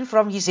dripping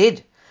from his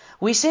head.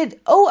 We said,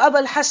 O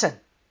Abul Hasan,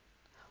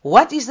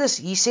 what is this?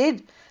 He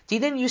said,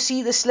 didn't you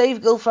see the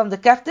slave girl from the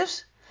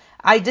captives?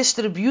 I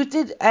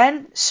distributed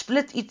and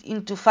split it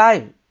into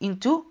 5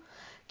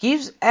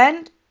 gives,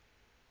 and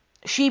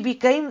she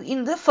became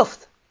in the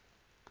 5th.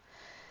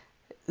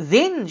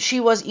 Then she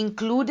was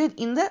included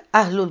in the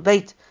Ahlul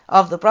Bayt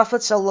of the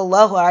Prophet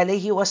sallallahu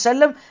alaihi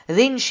wasallam.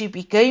 Then she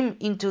became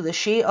into the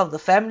share of the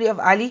family of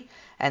Ali,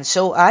 and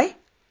so I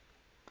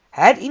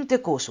had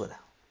intercourse with her.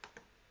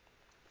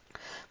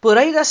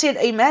 Buraidah said,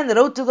 a man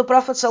wrote to the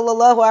Prophet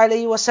sallallahu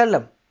alaihi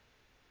wasallam,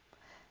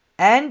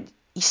 and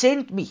he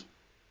sent me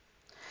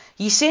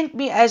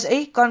as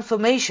a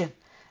confirmation.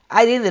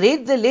 I then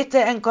read the letter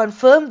and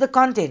confirmed the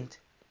content.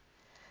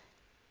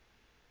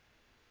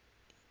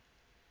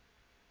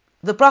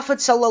 The Prophet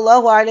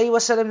sallallahu alaihi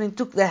wasallam then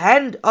took the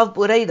hand of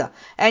Buraidah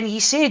and he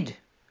said,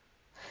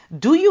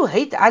 do you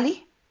hate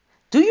Ali?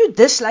 Do you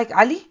dislike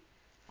Ali?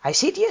 I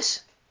said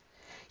yes.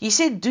 He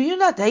said, do you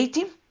not hate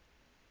him?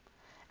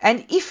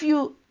 And if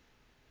you,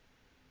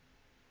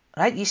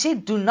 he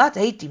said, do not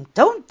hate him.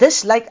 Don't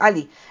dislike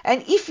Ali.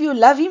 And if you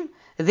love him,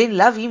 then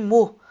love him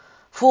more.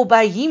 For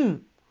by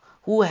him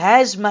who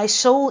has my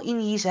soul in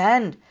his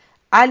hand,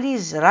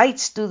 Ali's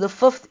rights to the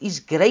 5th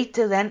is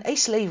greater than a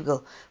slave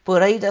girl.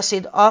 Buraidah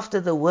said, after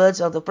the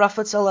words of the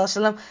Prophet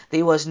ﷺ,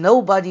 there was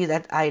nobody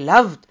that I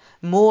loved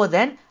more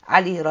than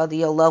Ali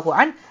radiallahu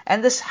anh.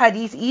 And this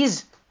hadith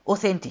is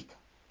authentic.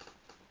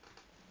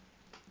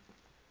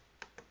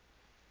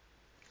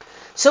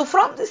 So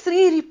from the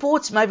 3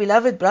 reports, my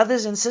beloved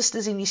brothers and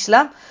sisters in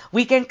Islam,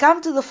 we can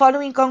come to the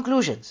following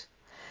conclusions.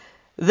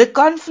 The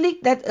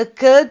conflict that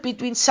occurred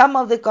between some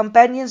of the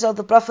companions of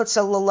the Prophet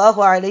sallallahu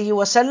alaihi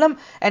wasallam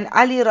and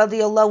Ali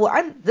radiallahu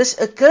anh, this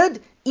occurred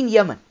in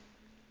Yemen.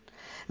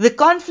 The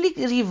conflict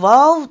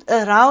revolved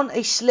around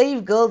a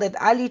slave girl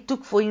that Ali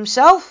took for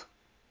himself.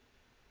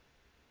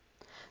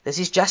 This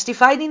is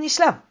justified in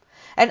Islam.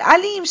 And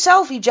Ali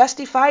himself, he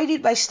justified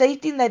it by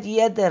stating that he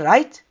had the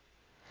right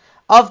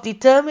of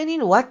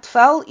determining what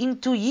fell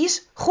into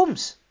his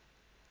khums.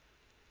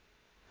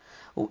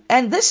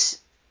 And this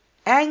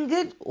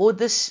angered or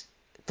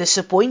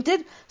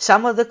disappointed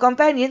some of the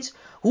companions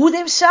who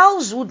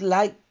themselves would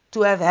like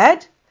to have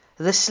had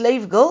the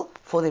slave girl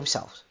for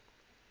themselves.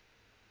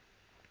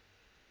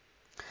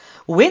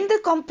 When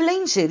the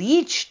complaints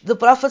reached the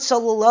Prophet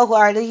sallallahu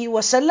alaihi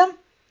wasallam,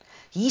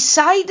 he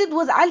sided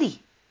with Ali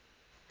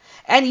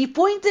and he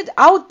pointed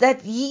out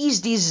that he is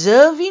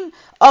deserving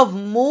of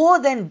more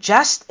than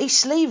just a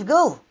slave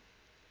girl.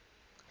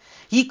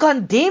 He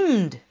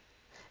condemned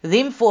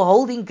them for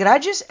holding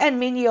grudges, and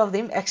many of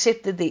them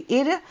accepted their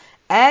error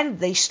and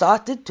they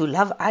started to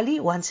love Ali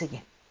once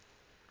again.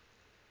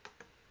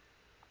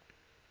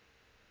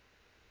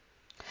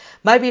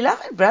 My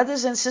beloved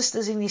brothers and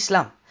sisters in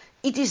Islam,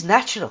 it is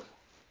natural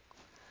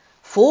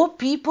for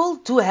people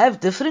to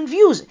have different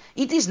views.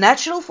 It is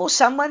natural for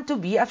someone to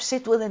be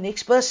upset with the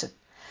next person.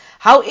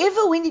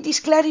 However, when it is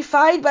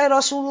clarified by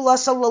Rasulullah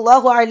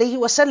sallallahu alaihi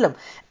wasallam,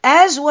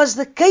 as was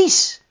the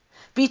case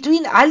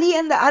between Ali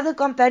and the other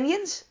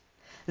companions,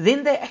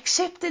 then they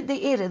accepted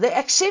the error. They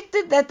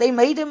accepted that they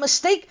made a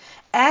mistake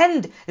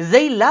and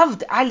they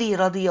loved Ali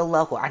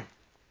radiallahu anh.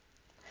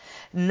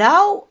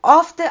 Now,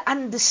 after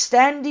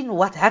understanding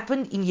what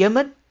happened in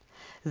Yemen,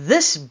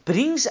 this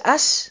brings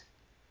us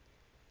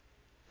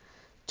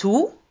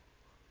to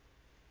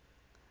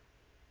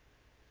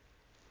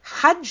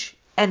Hajj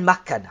and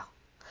Makkah now.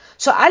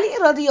 So Ali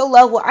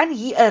radiallahu anh,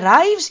 he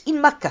arrives in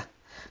Makkah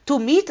to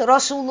meet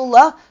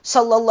Rasulullah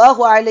sallallahu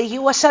alayhi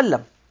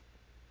wasallam.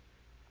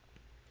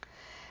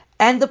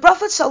 And the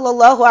Prophet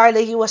sallallahu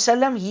alayhi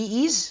wasallam,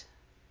 he is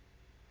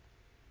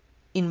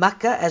in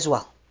Makkah as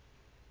well.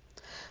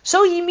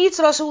 So he meets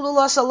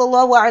Rasulullah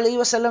sallallahu alayhi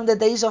wasallam, the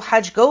days of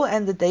Hajj go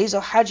and the days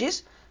of Hajj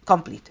is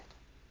completed.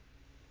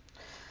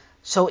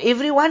 So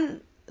everyone,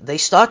 they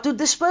start to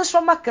disperse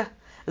from Makkah.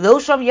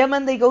 Those from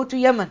Yemen, they go to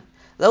Yemen.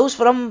 Those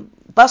from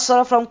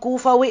Basra, from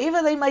Kufa,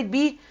 wherever they might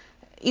be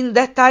in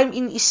that time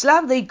in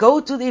Islam, they go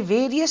to their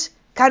various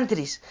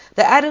countries.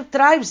 The Arab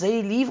tribes,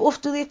 they leave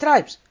off to their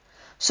tribes.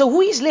 So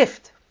who is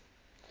left?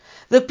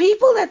 The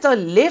people that are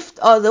left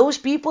are those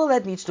people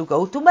that needs to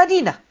go to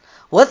Medina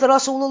with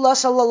Rasulullah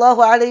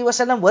sallallahu alaihi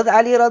wasallam, with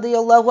Ali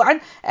radiyallahu anh,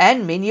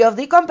 and many of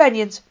the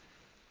companions.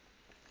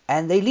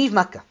 And they leave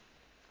Makkah.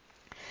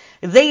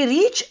 They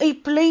reach a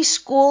place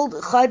called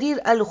Ghadir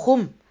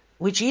al-Khum,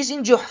 which is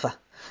in Juhfa,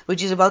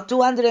 which is about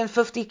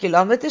 250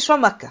 kilometers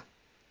from Makkah.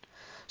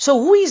 So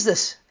who is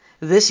this?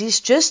 This is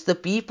just the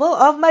people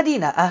of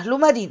Medina, Ahlu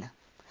Medina.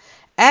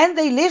 And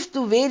they left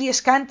to various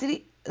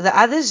countries. The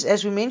others,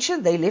 as we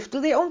mentioned, they left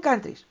to their own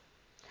countries.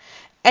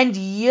 And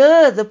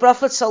here the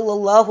Prophet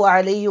sallallahu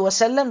alaihi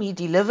wasallam, he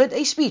delivered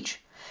a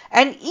speech.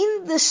 And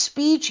in the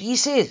speech he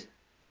says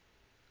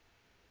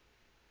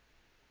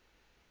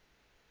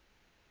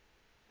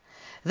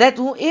that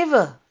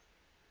whoever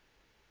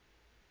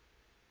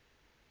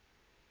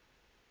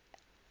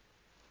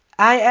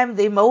I am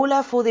the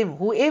Mawla for them,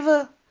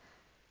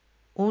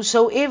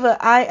 whosoever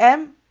I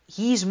am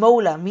his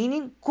Mawla,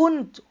 meaning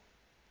kunt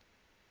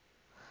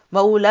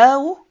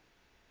Mawlahu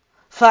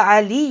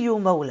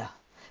fa'aliyu Mawla.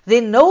 They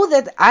know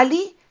that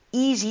Ali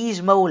is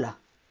his Mawla.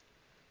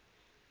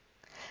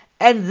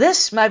 And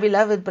this, my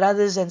beloved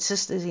brothers and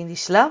sisters in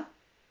Islam,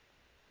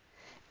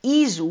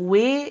 is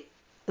where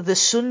the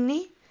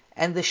Sunni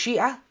and the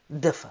Shia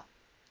differ.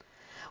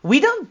 We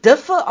don't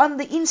differ on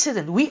the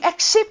incident. We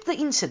accept the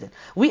incident.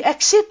 We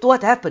accept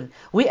what happened.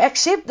 We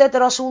accept that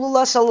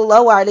Rasulullah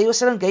sallallahu alaihi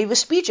wasallam gave a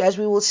speech, as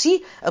we will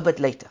see a bit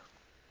later.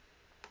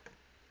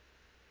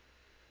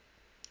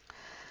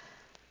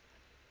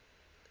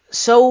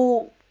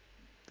 So,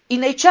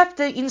 in a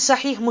chapter in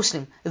Sahih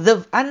Muslim,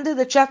 under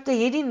the chapter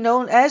heading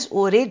known as,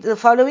 or read the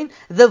following,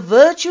 the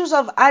virtues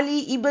of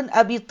Ali ibn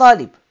Abi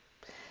Talib,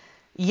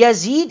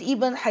 Yazid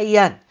ibn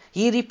Hayyan,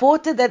 he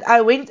reported that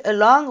I went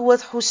along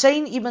with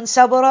Hussein ibn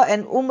Sabra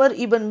and Umar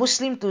ibn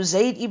Muslim to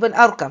Zayd ibn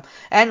Arqam,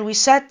 and we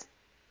sat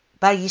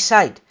by his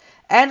side.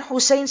 And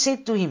Hussein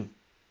said to him,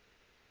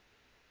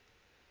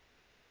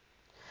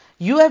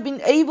 you have been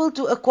able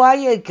to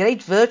acquire a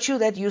great virtue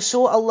that you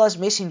saw Allah's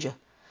messenger.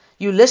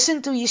 You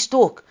listened to his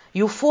talk,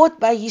 you fought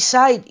by his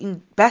side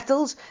in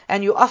battles,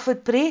 and you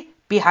offered prayer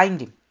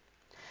behind him.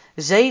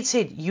 Zayd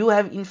said, you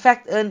have in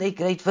fact earned a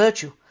great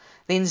virtue.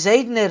 Then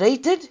Zayd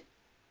narrated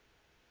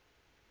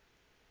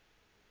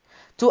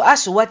to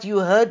us what you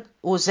heard,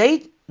 or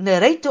Zayd,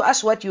 narrate to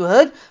us what you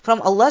heard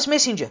from Allah's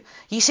messenger.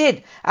 He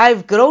said, I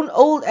have grown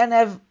old and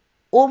have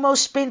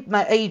almost spent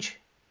my age,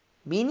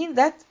 meaning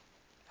that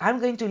I'm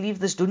going to leave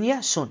this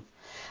dunya soon.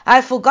 I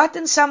have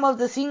forgotten some of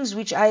the things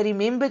which I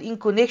remembered in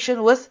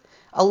connection with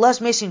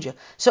Allah's messenger.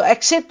 So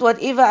accept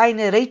whatever I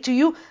narrate to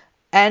you,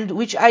 and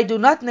which I do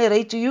not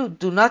narrate to you,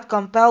 do not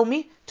compel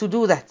me to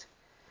do that.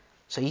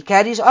 So he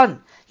carries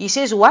on. He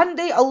says, one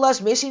day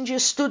Allah's messenger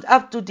stood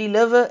up to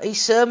deliver a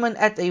sermon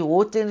at a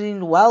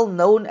watering well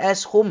known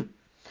as Khum,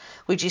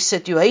 which is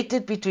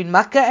situated between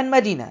Makkah and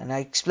Medina. And I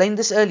explained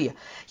this earlier.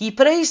 He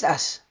praised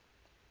us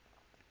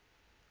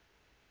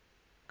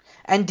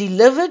and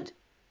delivered,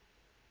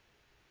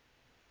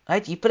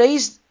 right? He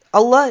praised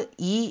Allah,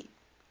 he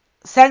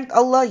thanked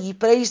Allah, he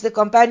praised the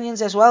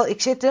companions as well,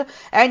 etc.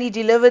 And he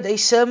delivered a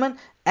sermon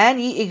and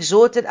he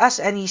exhorted us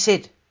and he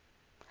said,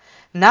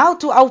 now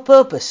to our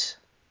purpose.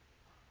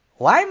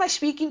 Why am I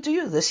speaking to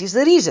you? This is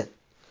the reason.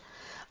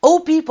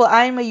 O people,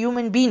 I am a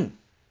human being.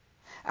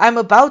 I am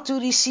about to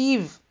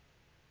receive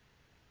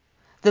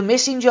the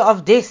messenger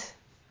of death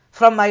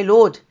from my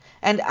Lord,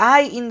 and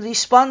I, in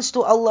response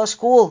to Allah's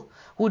call,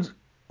 would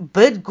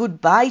bid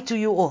goodbye to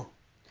you all.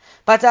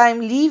 But I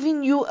am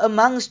leaving you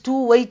amongst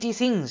two weighty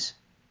things.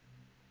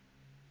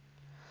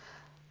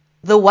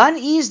 The one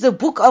is the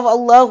book of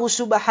Allah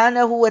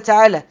subhanahu wa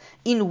ta'ala,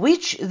 in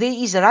which there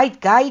is right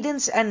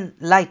guidance and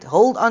light.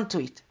 Hold on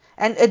to it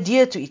and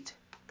adhere to it.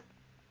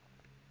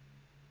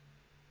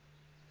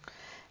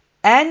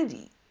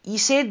 And he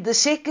said the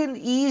second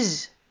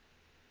is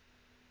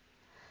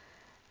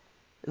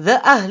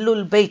the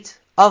Ahlul Bayt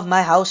of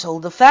my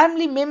household, the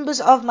family members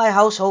of my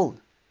household.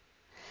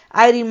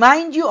 I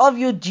remind you of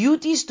your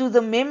duties to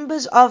the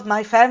members of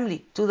my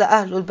family, to the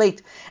Ahlul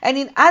Bayt. And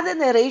in other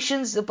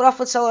narrations, the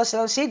Prophet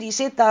ﷺ said, he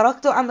said,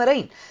 Taraktu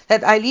Amrain,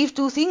 that I leave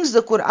two things,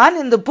 the Quran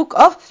and the book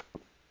of,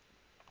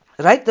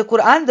 right, the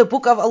Quran, the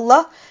book of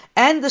Allah,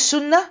 and the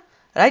Sunnah,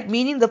 right,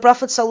 meaning the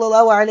Prophet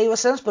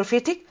ﷺ's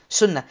prophetic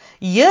Sunnah.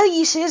 Here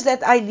he says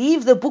that I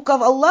leave the book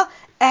of Allah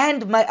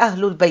and my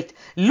Ahlul Bayt.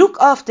 Look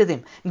after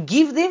them,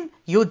 give them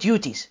your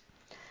duties.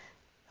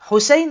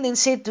 Hussein then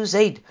said to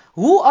Zayd,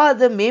 who are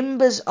the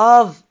members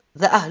of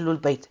the Ahlul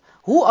Bayt?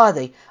 Who are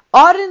they?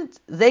 Aren't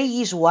they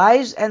his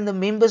wives and the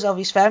members of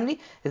his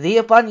family?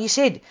 Thereupon he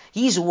said,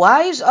 his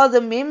wives are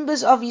the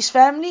members of his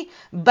family,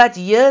 but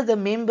here the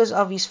members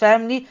of his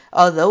family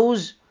are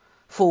those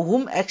for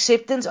whom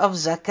acceptance of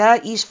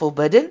zakah is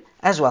forbidden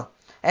as well.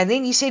 And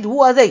then he said,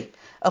 who are they?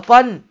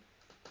 Upon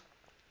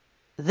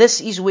this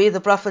is where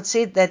the Prophet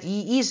said that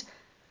he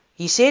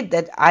said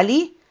that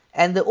Ali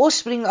and the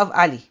offspring of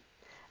Ali,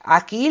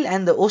 Aqil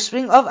and the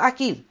offspring of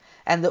Aqil,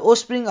 and the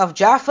offspring of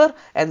Ja'far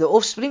and the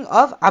offspring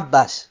of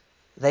Abbas,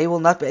 they will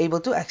not be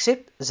able to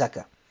accept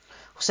zakah.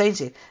 Hussein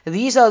said,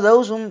 these are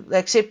those whom the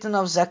acceptance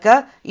of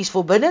zakah is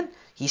forbidden.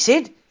 He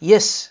said,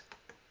 yes.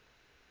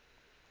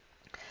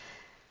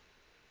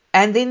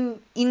 And then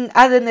in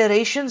other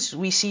narrations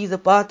we see the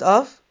part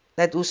of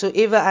that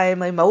whosoever I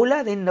am a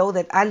Mawla, then know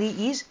that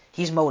Ali is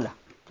his Mawla.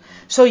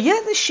 So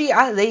here the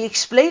Shia, they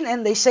explain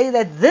and they say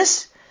that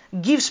this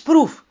gives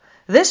proof.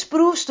 This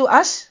proves to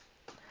us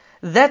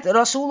that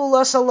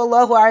Rasulullah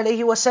sallallahu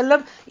alayhi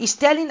wasallam is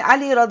telling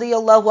Ali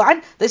radiyallahu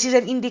an, this is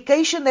an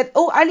indication that,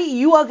 oh Ali,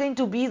 you are going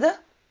to be the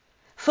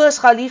first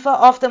Khalifa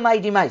after my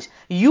demise.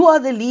 You are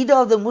the leader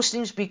of the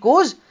Muslims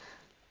because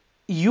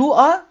you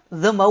are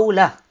the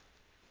Mawla.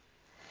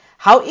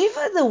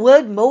 However, the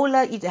word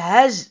Mawla, it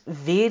has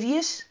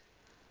various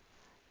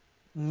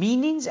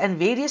meanings and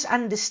various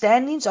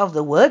understandings of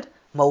the word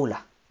Mawla.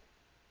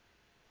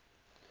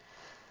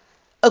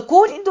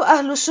 According to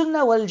Ahlus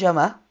Sunnah wal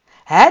Jama'ah,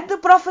 had the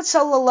Prophet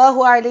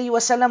sallallahu alaihi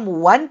wasallam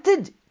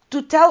wanted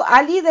to tell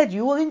Ali that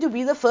you are going to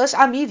be the first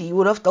Amir, he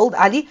would have told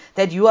Ali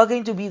that you are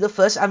going to be the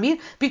first Amir,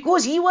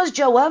 because he was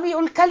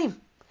Jawami'ul Kalim.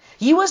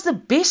 He was the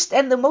best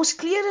and the most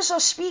clearest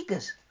of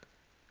speakers.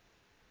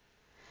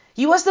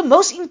 He was the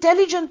most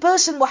intelligent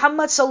person,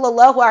 Muhammad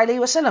sallallahu alaihi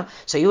wasallam.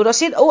 So he would have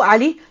said, oh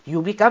Ali,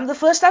 you become the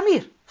first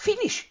Amir.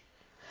 Finish.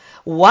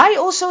 Why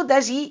also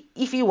does he,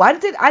 if he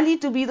wanted Ali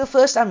to be the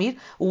first Amir,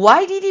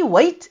 why did he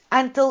wait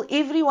until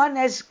everyone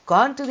has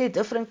gone to their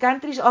different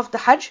countries after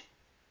Hajj?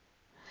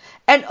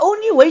 And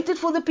only waited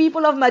for the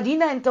people of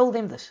Medina and told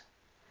them this?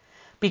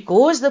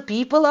 Because the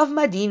people of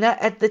Medina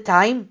at the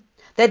time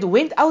that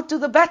went out to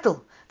the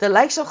battle, the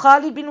likes of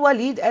Khalid bin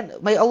Walid,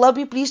 and may Allah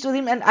be pleased with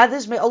him, and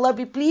others, may Allah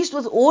be pleased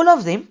with all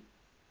of them,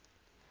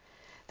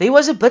 there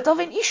was a bit of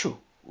an issue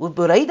with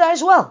Buraidah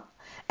as well.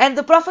 And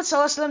the Prophet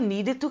ﷺ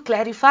needed to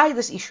clarify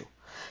this issue.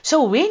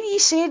 So when he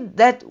said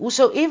that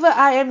whosoever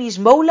I am his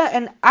Mawla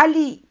and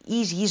Ali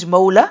is his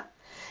Mawla,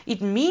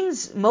 it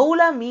means,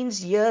 Mawla means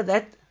here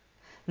that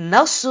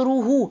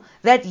Nasruhu,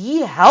 that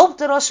he helped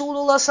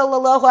Rasulullah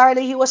sallallahu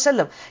alayhi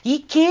wasallam. He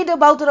cared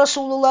about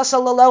Rasulullah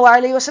sallallahu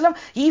alayhi wasallam.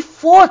 He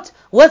fought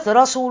with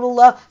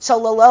Rasulullah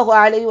sallallahu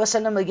alayhi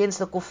wasallam against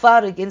the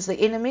kuffar, against the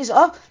enemies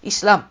of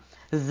Islam.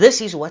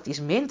 This is what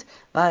is meant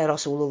by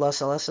Rasulullah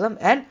sallallahu alayhi wasallam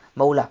and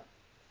Mawla.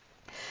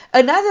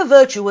 Another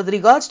virtue with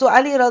regards to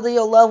Ali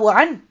radiyallahu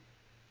anh,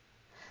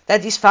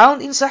 that is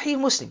found in Sahih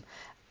Muslim,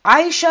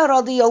 Aisha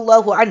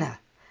radiyallahu anha.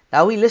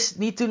 Now we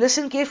need to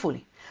listen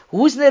carefully.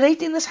 Who's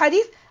narrating this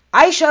hadith?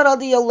 Aisha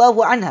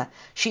radiyallahu anha.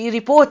 She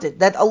reported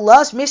that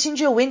Allah's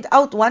Messenger went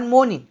out one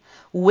morning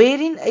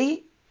wearing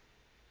a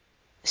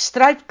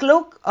striped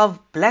cloak of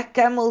black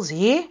camel's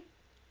hair,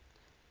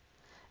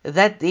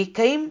 that they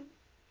came,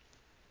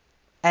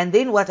 and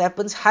then what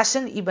happens?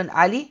 Hassan ibn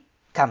Ali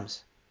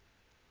comes.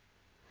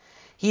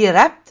 He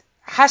wrapped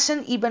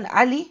Hassan ibn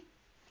Ali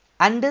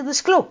under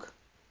this cloak.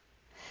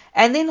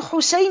 And then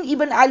Hussein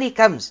ibn Ali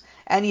comes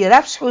and he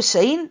wraps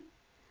Hussein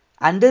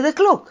under the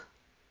cloak.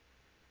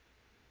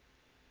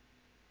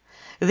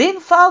 Then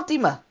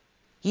Fatima,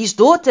 his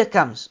daughter,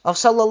 comes of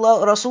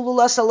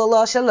Rasulullah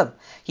sallallahu alaihi wasallam.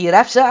 He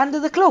wraps her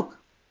under the cloak.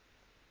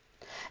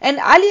 And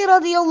Ali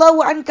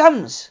radiyallahu anh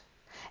comes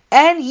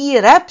and he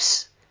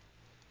wraps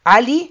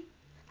Ali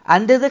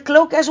under the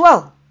cloak as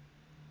well.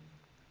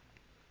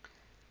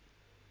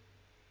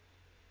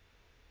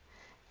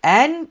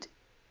 And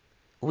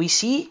we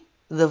see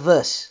the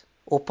verse,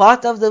 or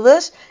part of the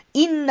verse,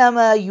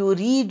 إِنَّمَا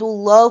يُرِيدُ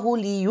اللَّهُ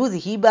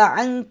لِيُذْهِبَ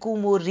عَنْكُمُ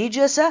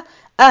الرِّجْسَ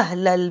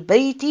أَهْلَ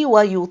الْبَيْتِ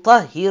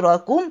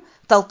وَيُطَهِّرَكُمْ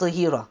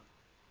تَطْهِيرًا.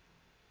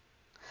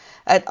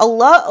 That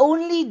Allah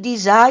only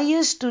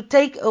desires to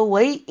take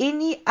away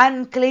any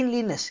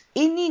uncleanliness,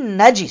 any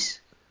najis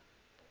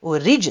or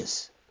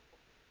rijs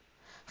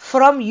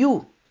from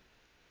you,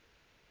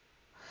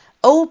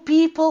 O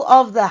people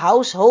of the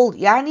household,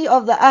 yani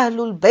of the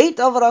Ahlul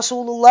Bayt of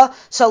Rasulullah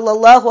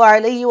sallallahu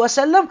alayhi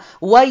wasallam,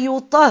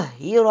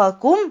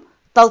 وَيُطَهِّرَكُمْ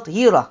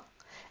تَطْهِيرًا,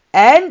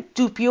 and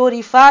to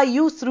purify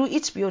you through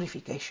its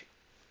purification.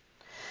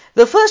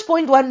 The first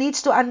point one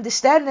needs to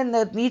understand and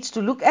that needs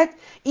to look at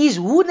is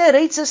who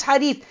narrates this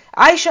hadith.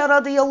 Aisha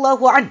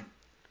radiyallahu an.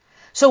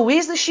 So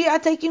where's the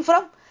Shia taking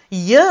from?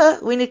 Here,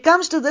 when it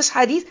comes to this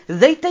hadith,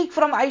 they take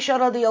from Aisha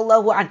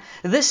radiyallahu an.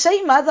 The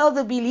same mother of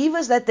the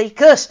believers that they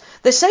curse,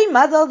 the same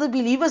mother of the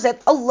believers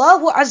that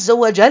Allah Azza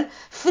wa Jal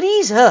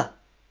frees her.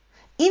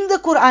 In the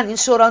Quran, in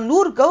Surah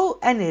Nur, go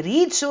and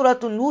read Surah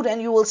Nur and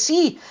you will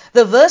see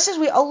the verses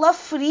where Allah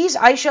frees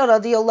Aisha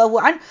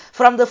radiyallahu an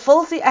from the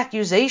filthy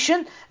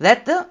accusation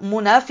that the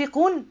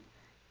munafiqun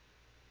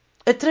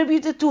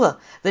attributed to her.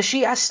 The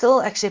Shia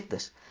still accept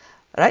this.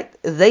 Right?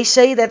 They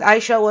say that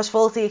Aisha was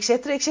filthy,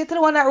 etc., etc.,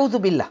 wa na'udhu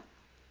billah.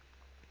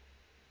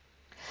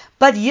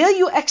 But here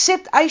you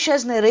accept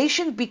Aisha's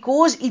narration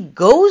because it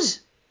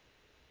goes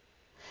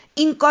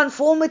in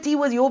conformity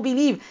with your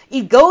belief.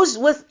 It goes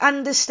with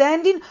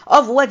understanding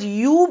of what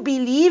you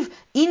believe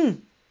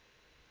in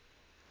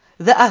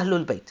the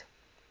Ahlul Bayt.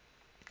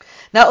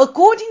 Now,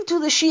 according to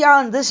the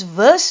Shia in this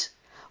verse,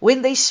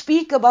 when they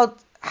speak about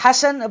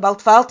Hassan,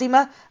 about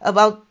Fatima,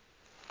 about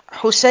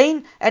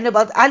Hussein, and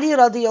about Ali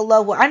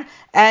radiallahu an,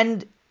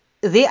 and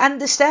their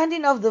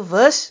understanding of the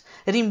verse,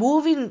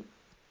 removing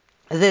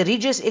the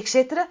ridges,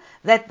 etc.,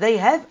 that they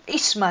have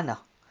ismana,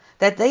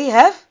 that they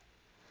have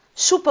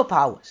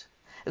superpowers,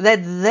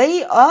 that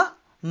they are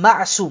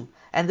ma'asum.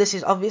 And this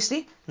is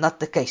obviously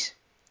not the case.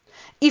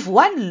 If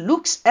one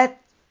looks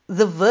at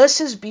the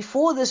verses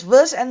before this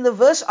verse and the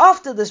verse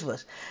after this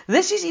verse,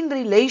 this is in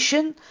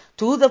relation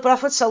to the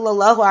Prophet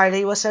sallallahu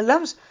alaihi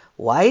wasallam's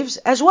wives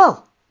as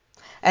well.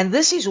 And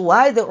this is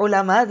why the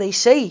ulama, they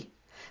say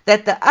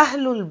that the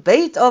Ahlul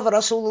Bayt of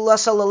Rasulullah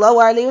sallallahu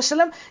alaihi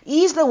wasallam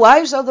is the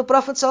wives of the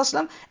Prophet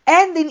sallallahu alaihi wasallam,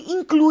 and then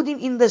including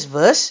in this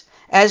verse,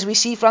 as we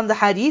see from the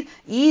hadith,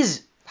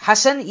 is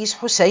Hassan, is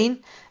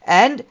Hussein,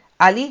 and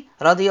Ali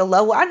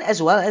radiallahu an,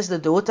 as well as the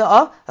daughter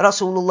of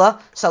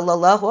Rasulullah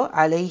sallallahu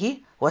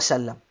alaihi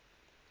wasallam.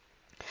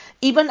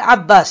 Ibn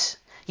Abbas,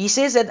 he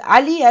says that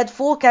Ali had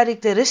 4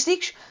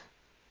 characteristics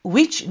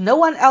which no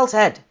one else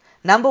had.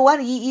 Number 1,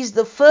 he is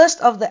the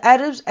first of the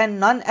Arabs and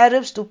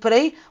non-Arabs to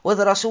pray with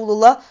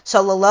Rasulullah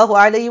sallallahu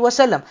alaihi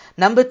wasallam.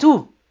 Number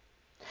 2,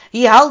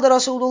 he held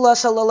Rasulullah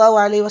sallallahu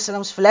alaihi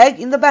wasallam's flag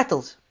in the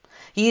battles.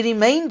 He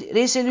remained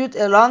resolute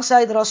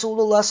alongside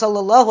Rasulullah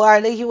sallallahu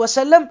alaihi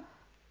wasallam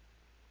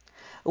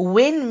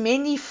when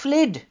many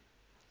fled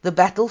the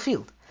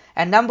battlefield.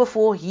 And number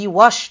 4, he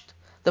washed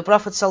the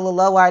Prophet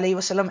sallallahu alaihi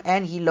wasallam,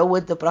 and he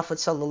lowered the Prophet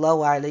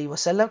sallallahu alaihi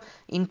wasallam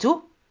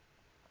into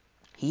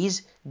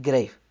his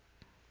grave.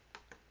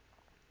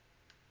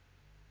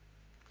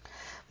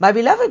 My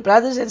beloved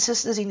brothers and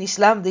sisters in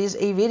Islam, there is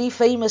a very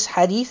famous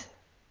hadith,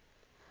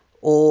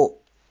 or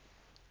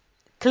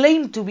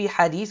claimed to be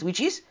hadith, which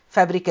is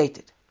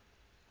fabricated,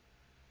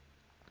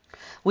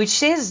 which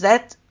says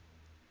that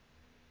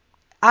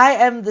I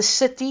am the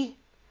city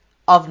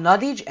of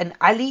knowledge and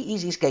Ali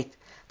is his gate.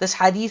 This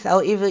hadith,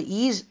 however,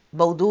 is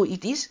mawdu',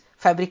 it is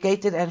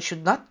fabricated and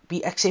should not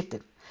be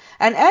accepted.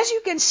 And as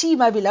you can see,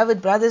 my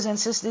beloved brothers and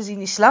sisters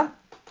in Islam,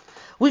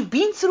 we've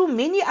been through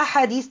many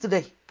ahadith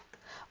today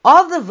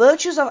of the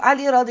virtues of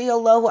Ali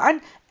radiallahu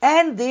an,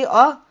 and there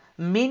are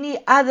many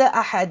other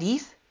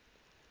ahadith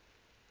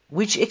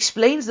which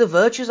explains the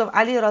virtues of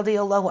Ali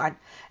radiallahu an.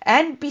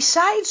 And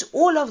besides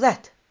all of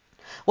that,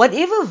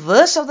 whatever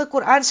verse of the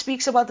Quran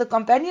speaks about the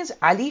companions,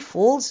 Ali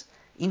falls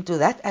into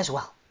that as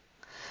well.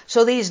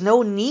 So there is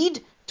no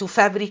need to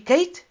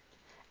fabricate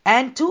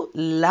and to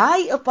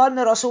lie upon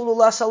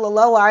Rasulullah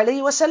sallallahu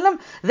alaihi wasallam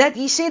that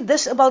he said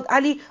this about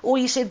Ali or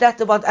he said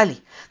that about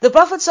Ali. The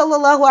Prophet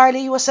sallallahu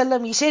alaihi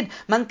wasallam, he said,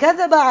 "Man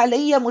kadhaba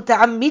alayya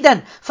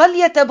muta'ammidan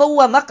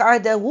falyatabawwa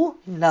maq'adahu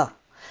nar."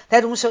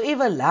 That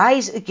whosoever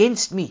lies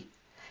against me,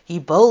 he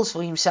builds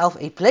for himself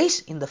a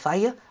place in the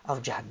fire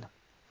of Jahannam.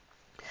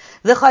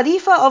 The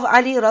Khalifa of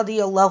Ali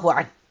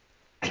radiallahu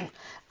an,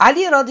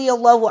 Ali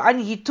radiallahu an,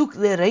 he took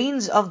the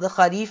reins of the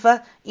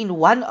Khalifa in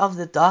one of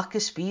the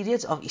darkest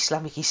periods of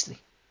Islamic history.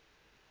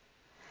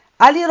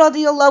 Ali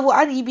radiallahu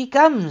an, he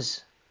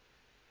becomes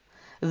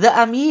the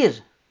Amir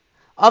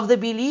of the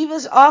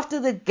believers after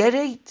the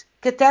great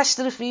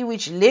catastrophe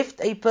which left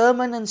a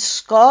permanent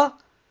scar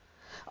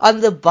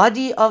on the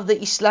body of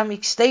the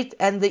Islamic State,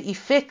 and the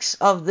effects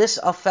of this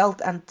are felt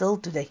until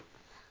today.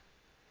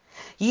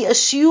 He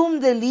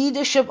assumed the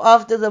leadership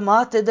after the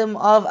martyrdom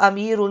of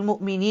Amirul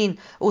Mu'mineen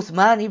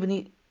Uthman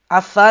ibn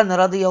Affan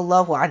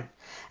radiyallahu an.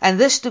 And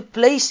this took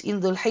place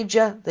in Dhul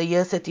Hijjah, the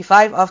year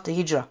 35 after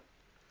Hijrah.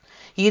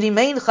 He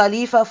remained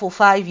Khalifa for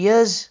 5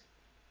 years,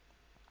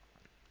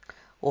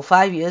 or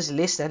 5 years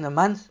less than a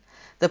month.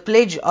 The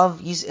pledge of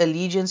his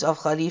allegiance of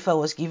Khalifa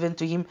was given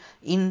to him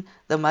in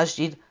the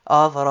masjid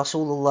of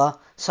Rasulullah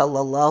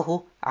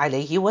sallallahu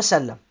alayhi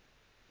wasallam.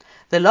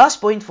 The last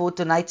point for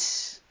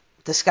tonight's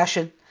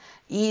discussion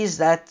is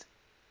that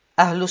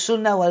Ahlus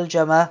Sunnah wal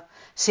Jama'ah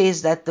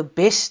says that the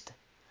best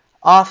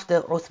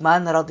after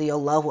Uthman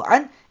radiyallahu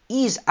an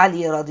is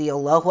Ali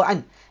radiyallahu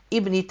an.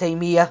 Ibn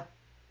Taymiyyah,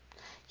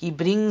 he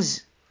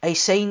brings a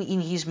saying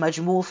in his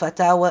Majmu'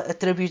 Fatawa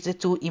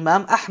attributed to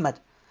Imam Ahmad,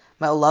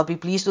 may Allah be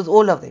pleased with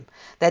all of them,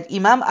 that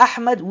Imam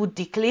Ahmad would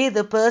declare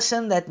the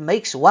person that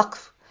makes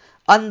waqf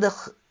on the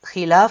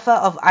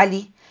Khilafah of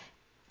Ali.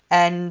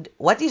 And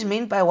what is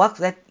meant by waqf,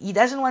 that he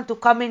doesn't want to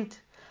comment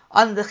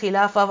on the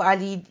Khilafah of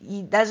Ali,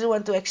 he doesn't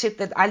want to accept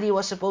that Ali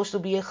was supposed to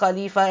be a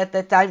Khalifa at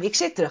that time,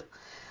 etc.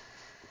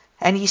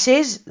 And he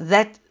says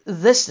that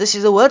this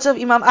is the words of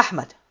Imam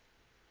Ahmad,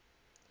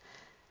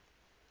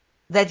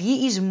 that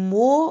he is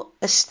more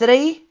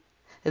astray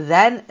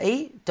than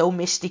a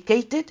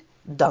domesticated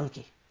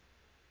donkey.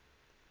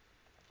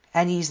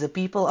 And he is the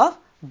people of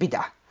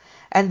bid'ah.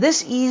 And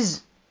this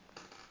is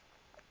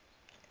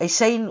a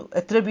saying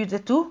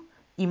attributed to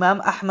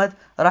Imam Ahmad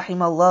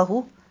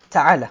rahimallahu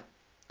ta'ala.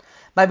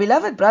 My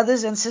beloved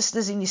brothers and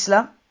sisters in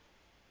Islam,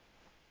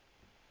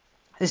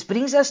 this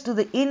brings us to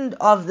the end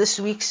of this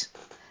week's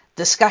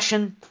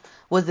discussion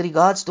with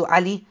regards to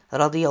Ali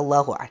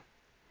radiallahu anh.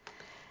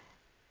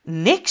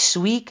 Next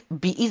week,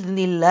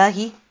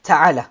 bi'idhnillahi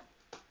ta'ala,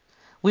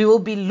 we will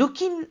be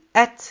looking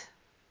at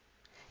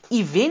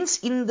events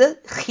in the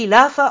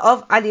Khilafah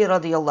of Ali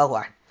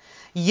radiallahu anh.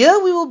 Here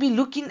we will be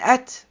looking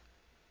at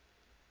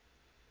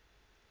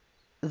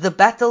the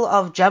battle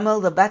of Jamal,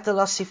 the battle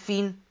of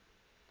Siffin.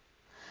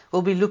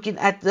 We'll be looking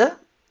at the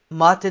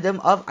martyrdom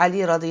of Ali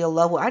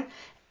radiallahu anh,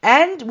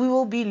 and we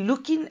will be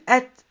looking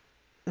at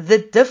the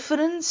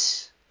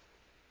difference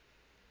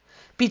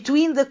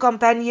between the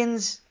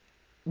companions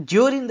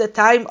during the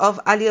time of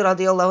Ali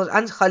radiallahu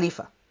anhu's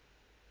Khalifa.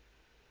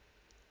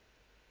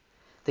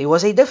 There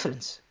was a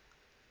difference.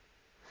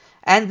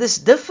 And this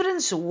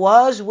difference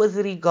was with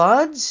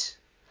regards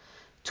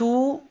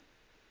to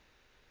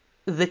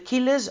the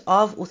killers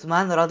of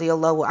Uthman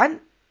radiallahu anh.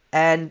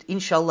 And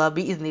inshallah,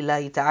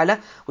 bi'idhnillahi ta'ala,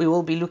 we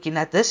will be looking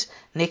at this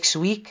next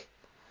week.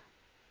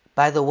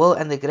 By the will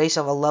and the grace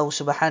of Allah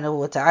subhanahu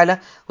wa ta'ala,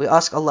 we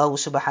ask Allah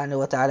subhanahu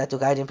wa ta'ala to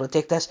guide and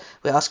protect us.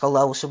 We ask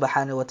Allah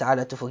subhanahu wa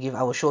ta'ala to forgive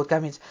our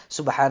shortcomings.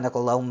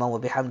 Subhanakallahumma wa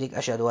bihamdik,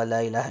 ashhadu an la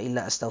ilaha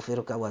illa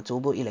astaghfiruka wa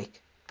atubu ilayk.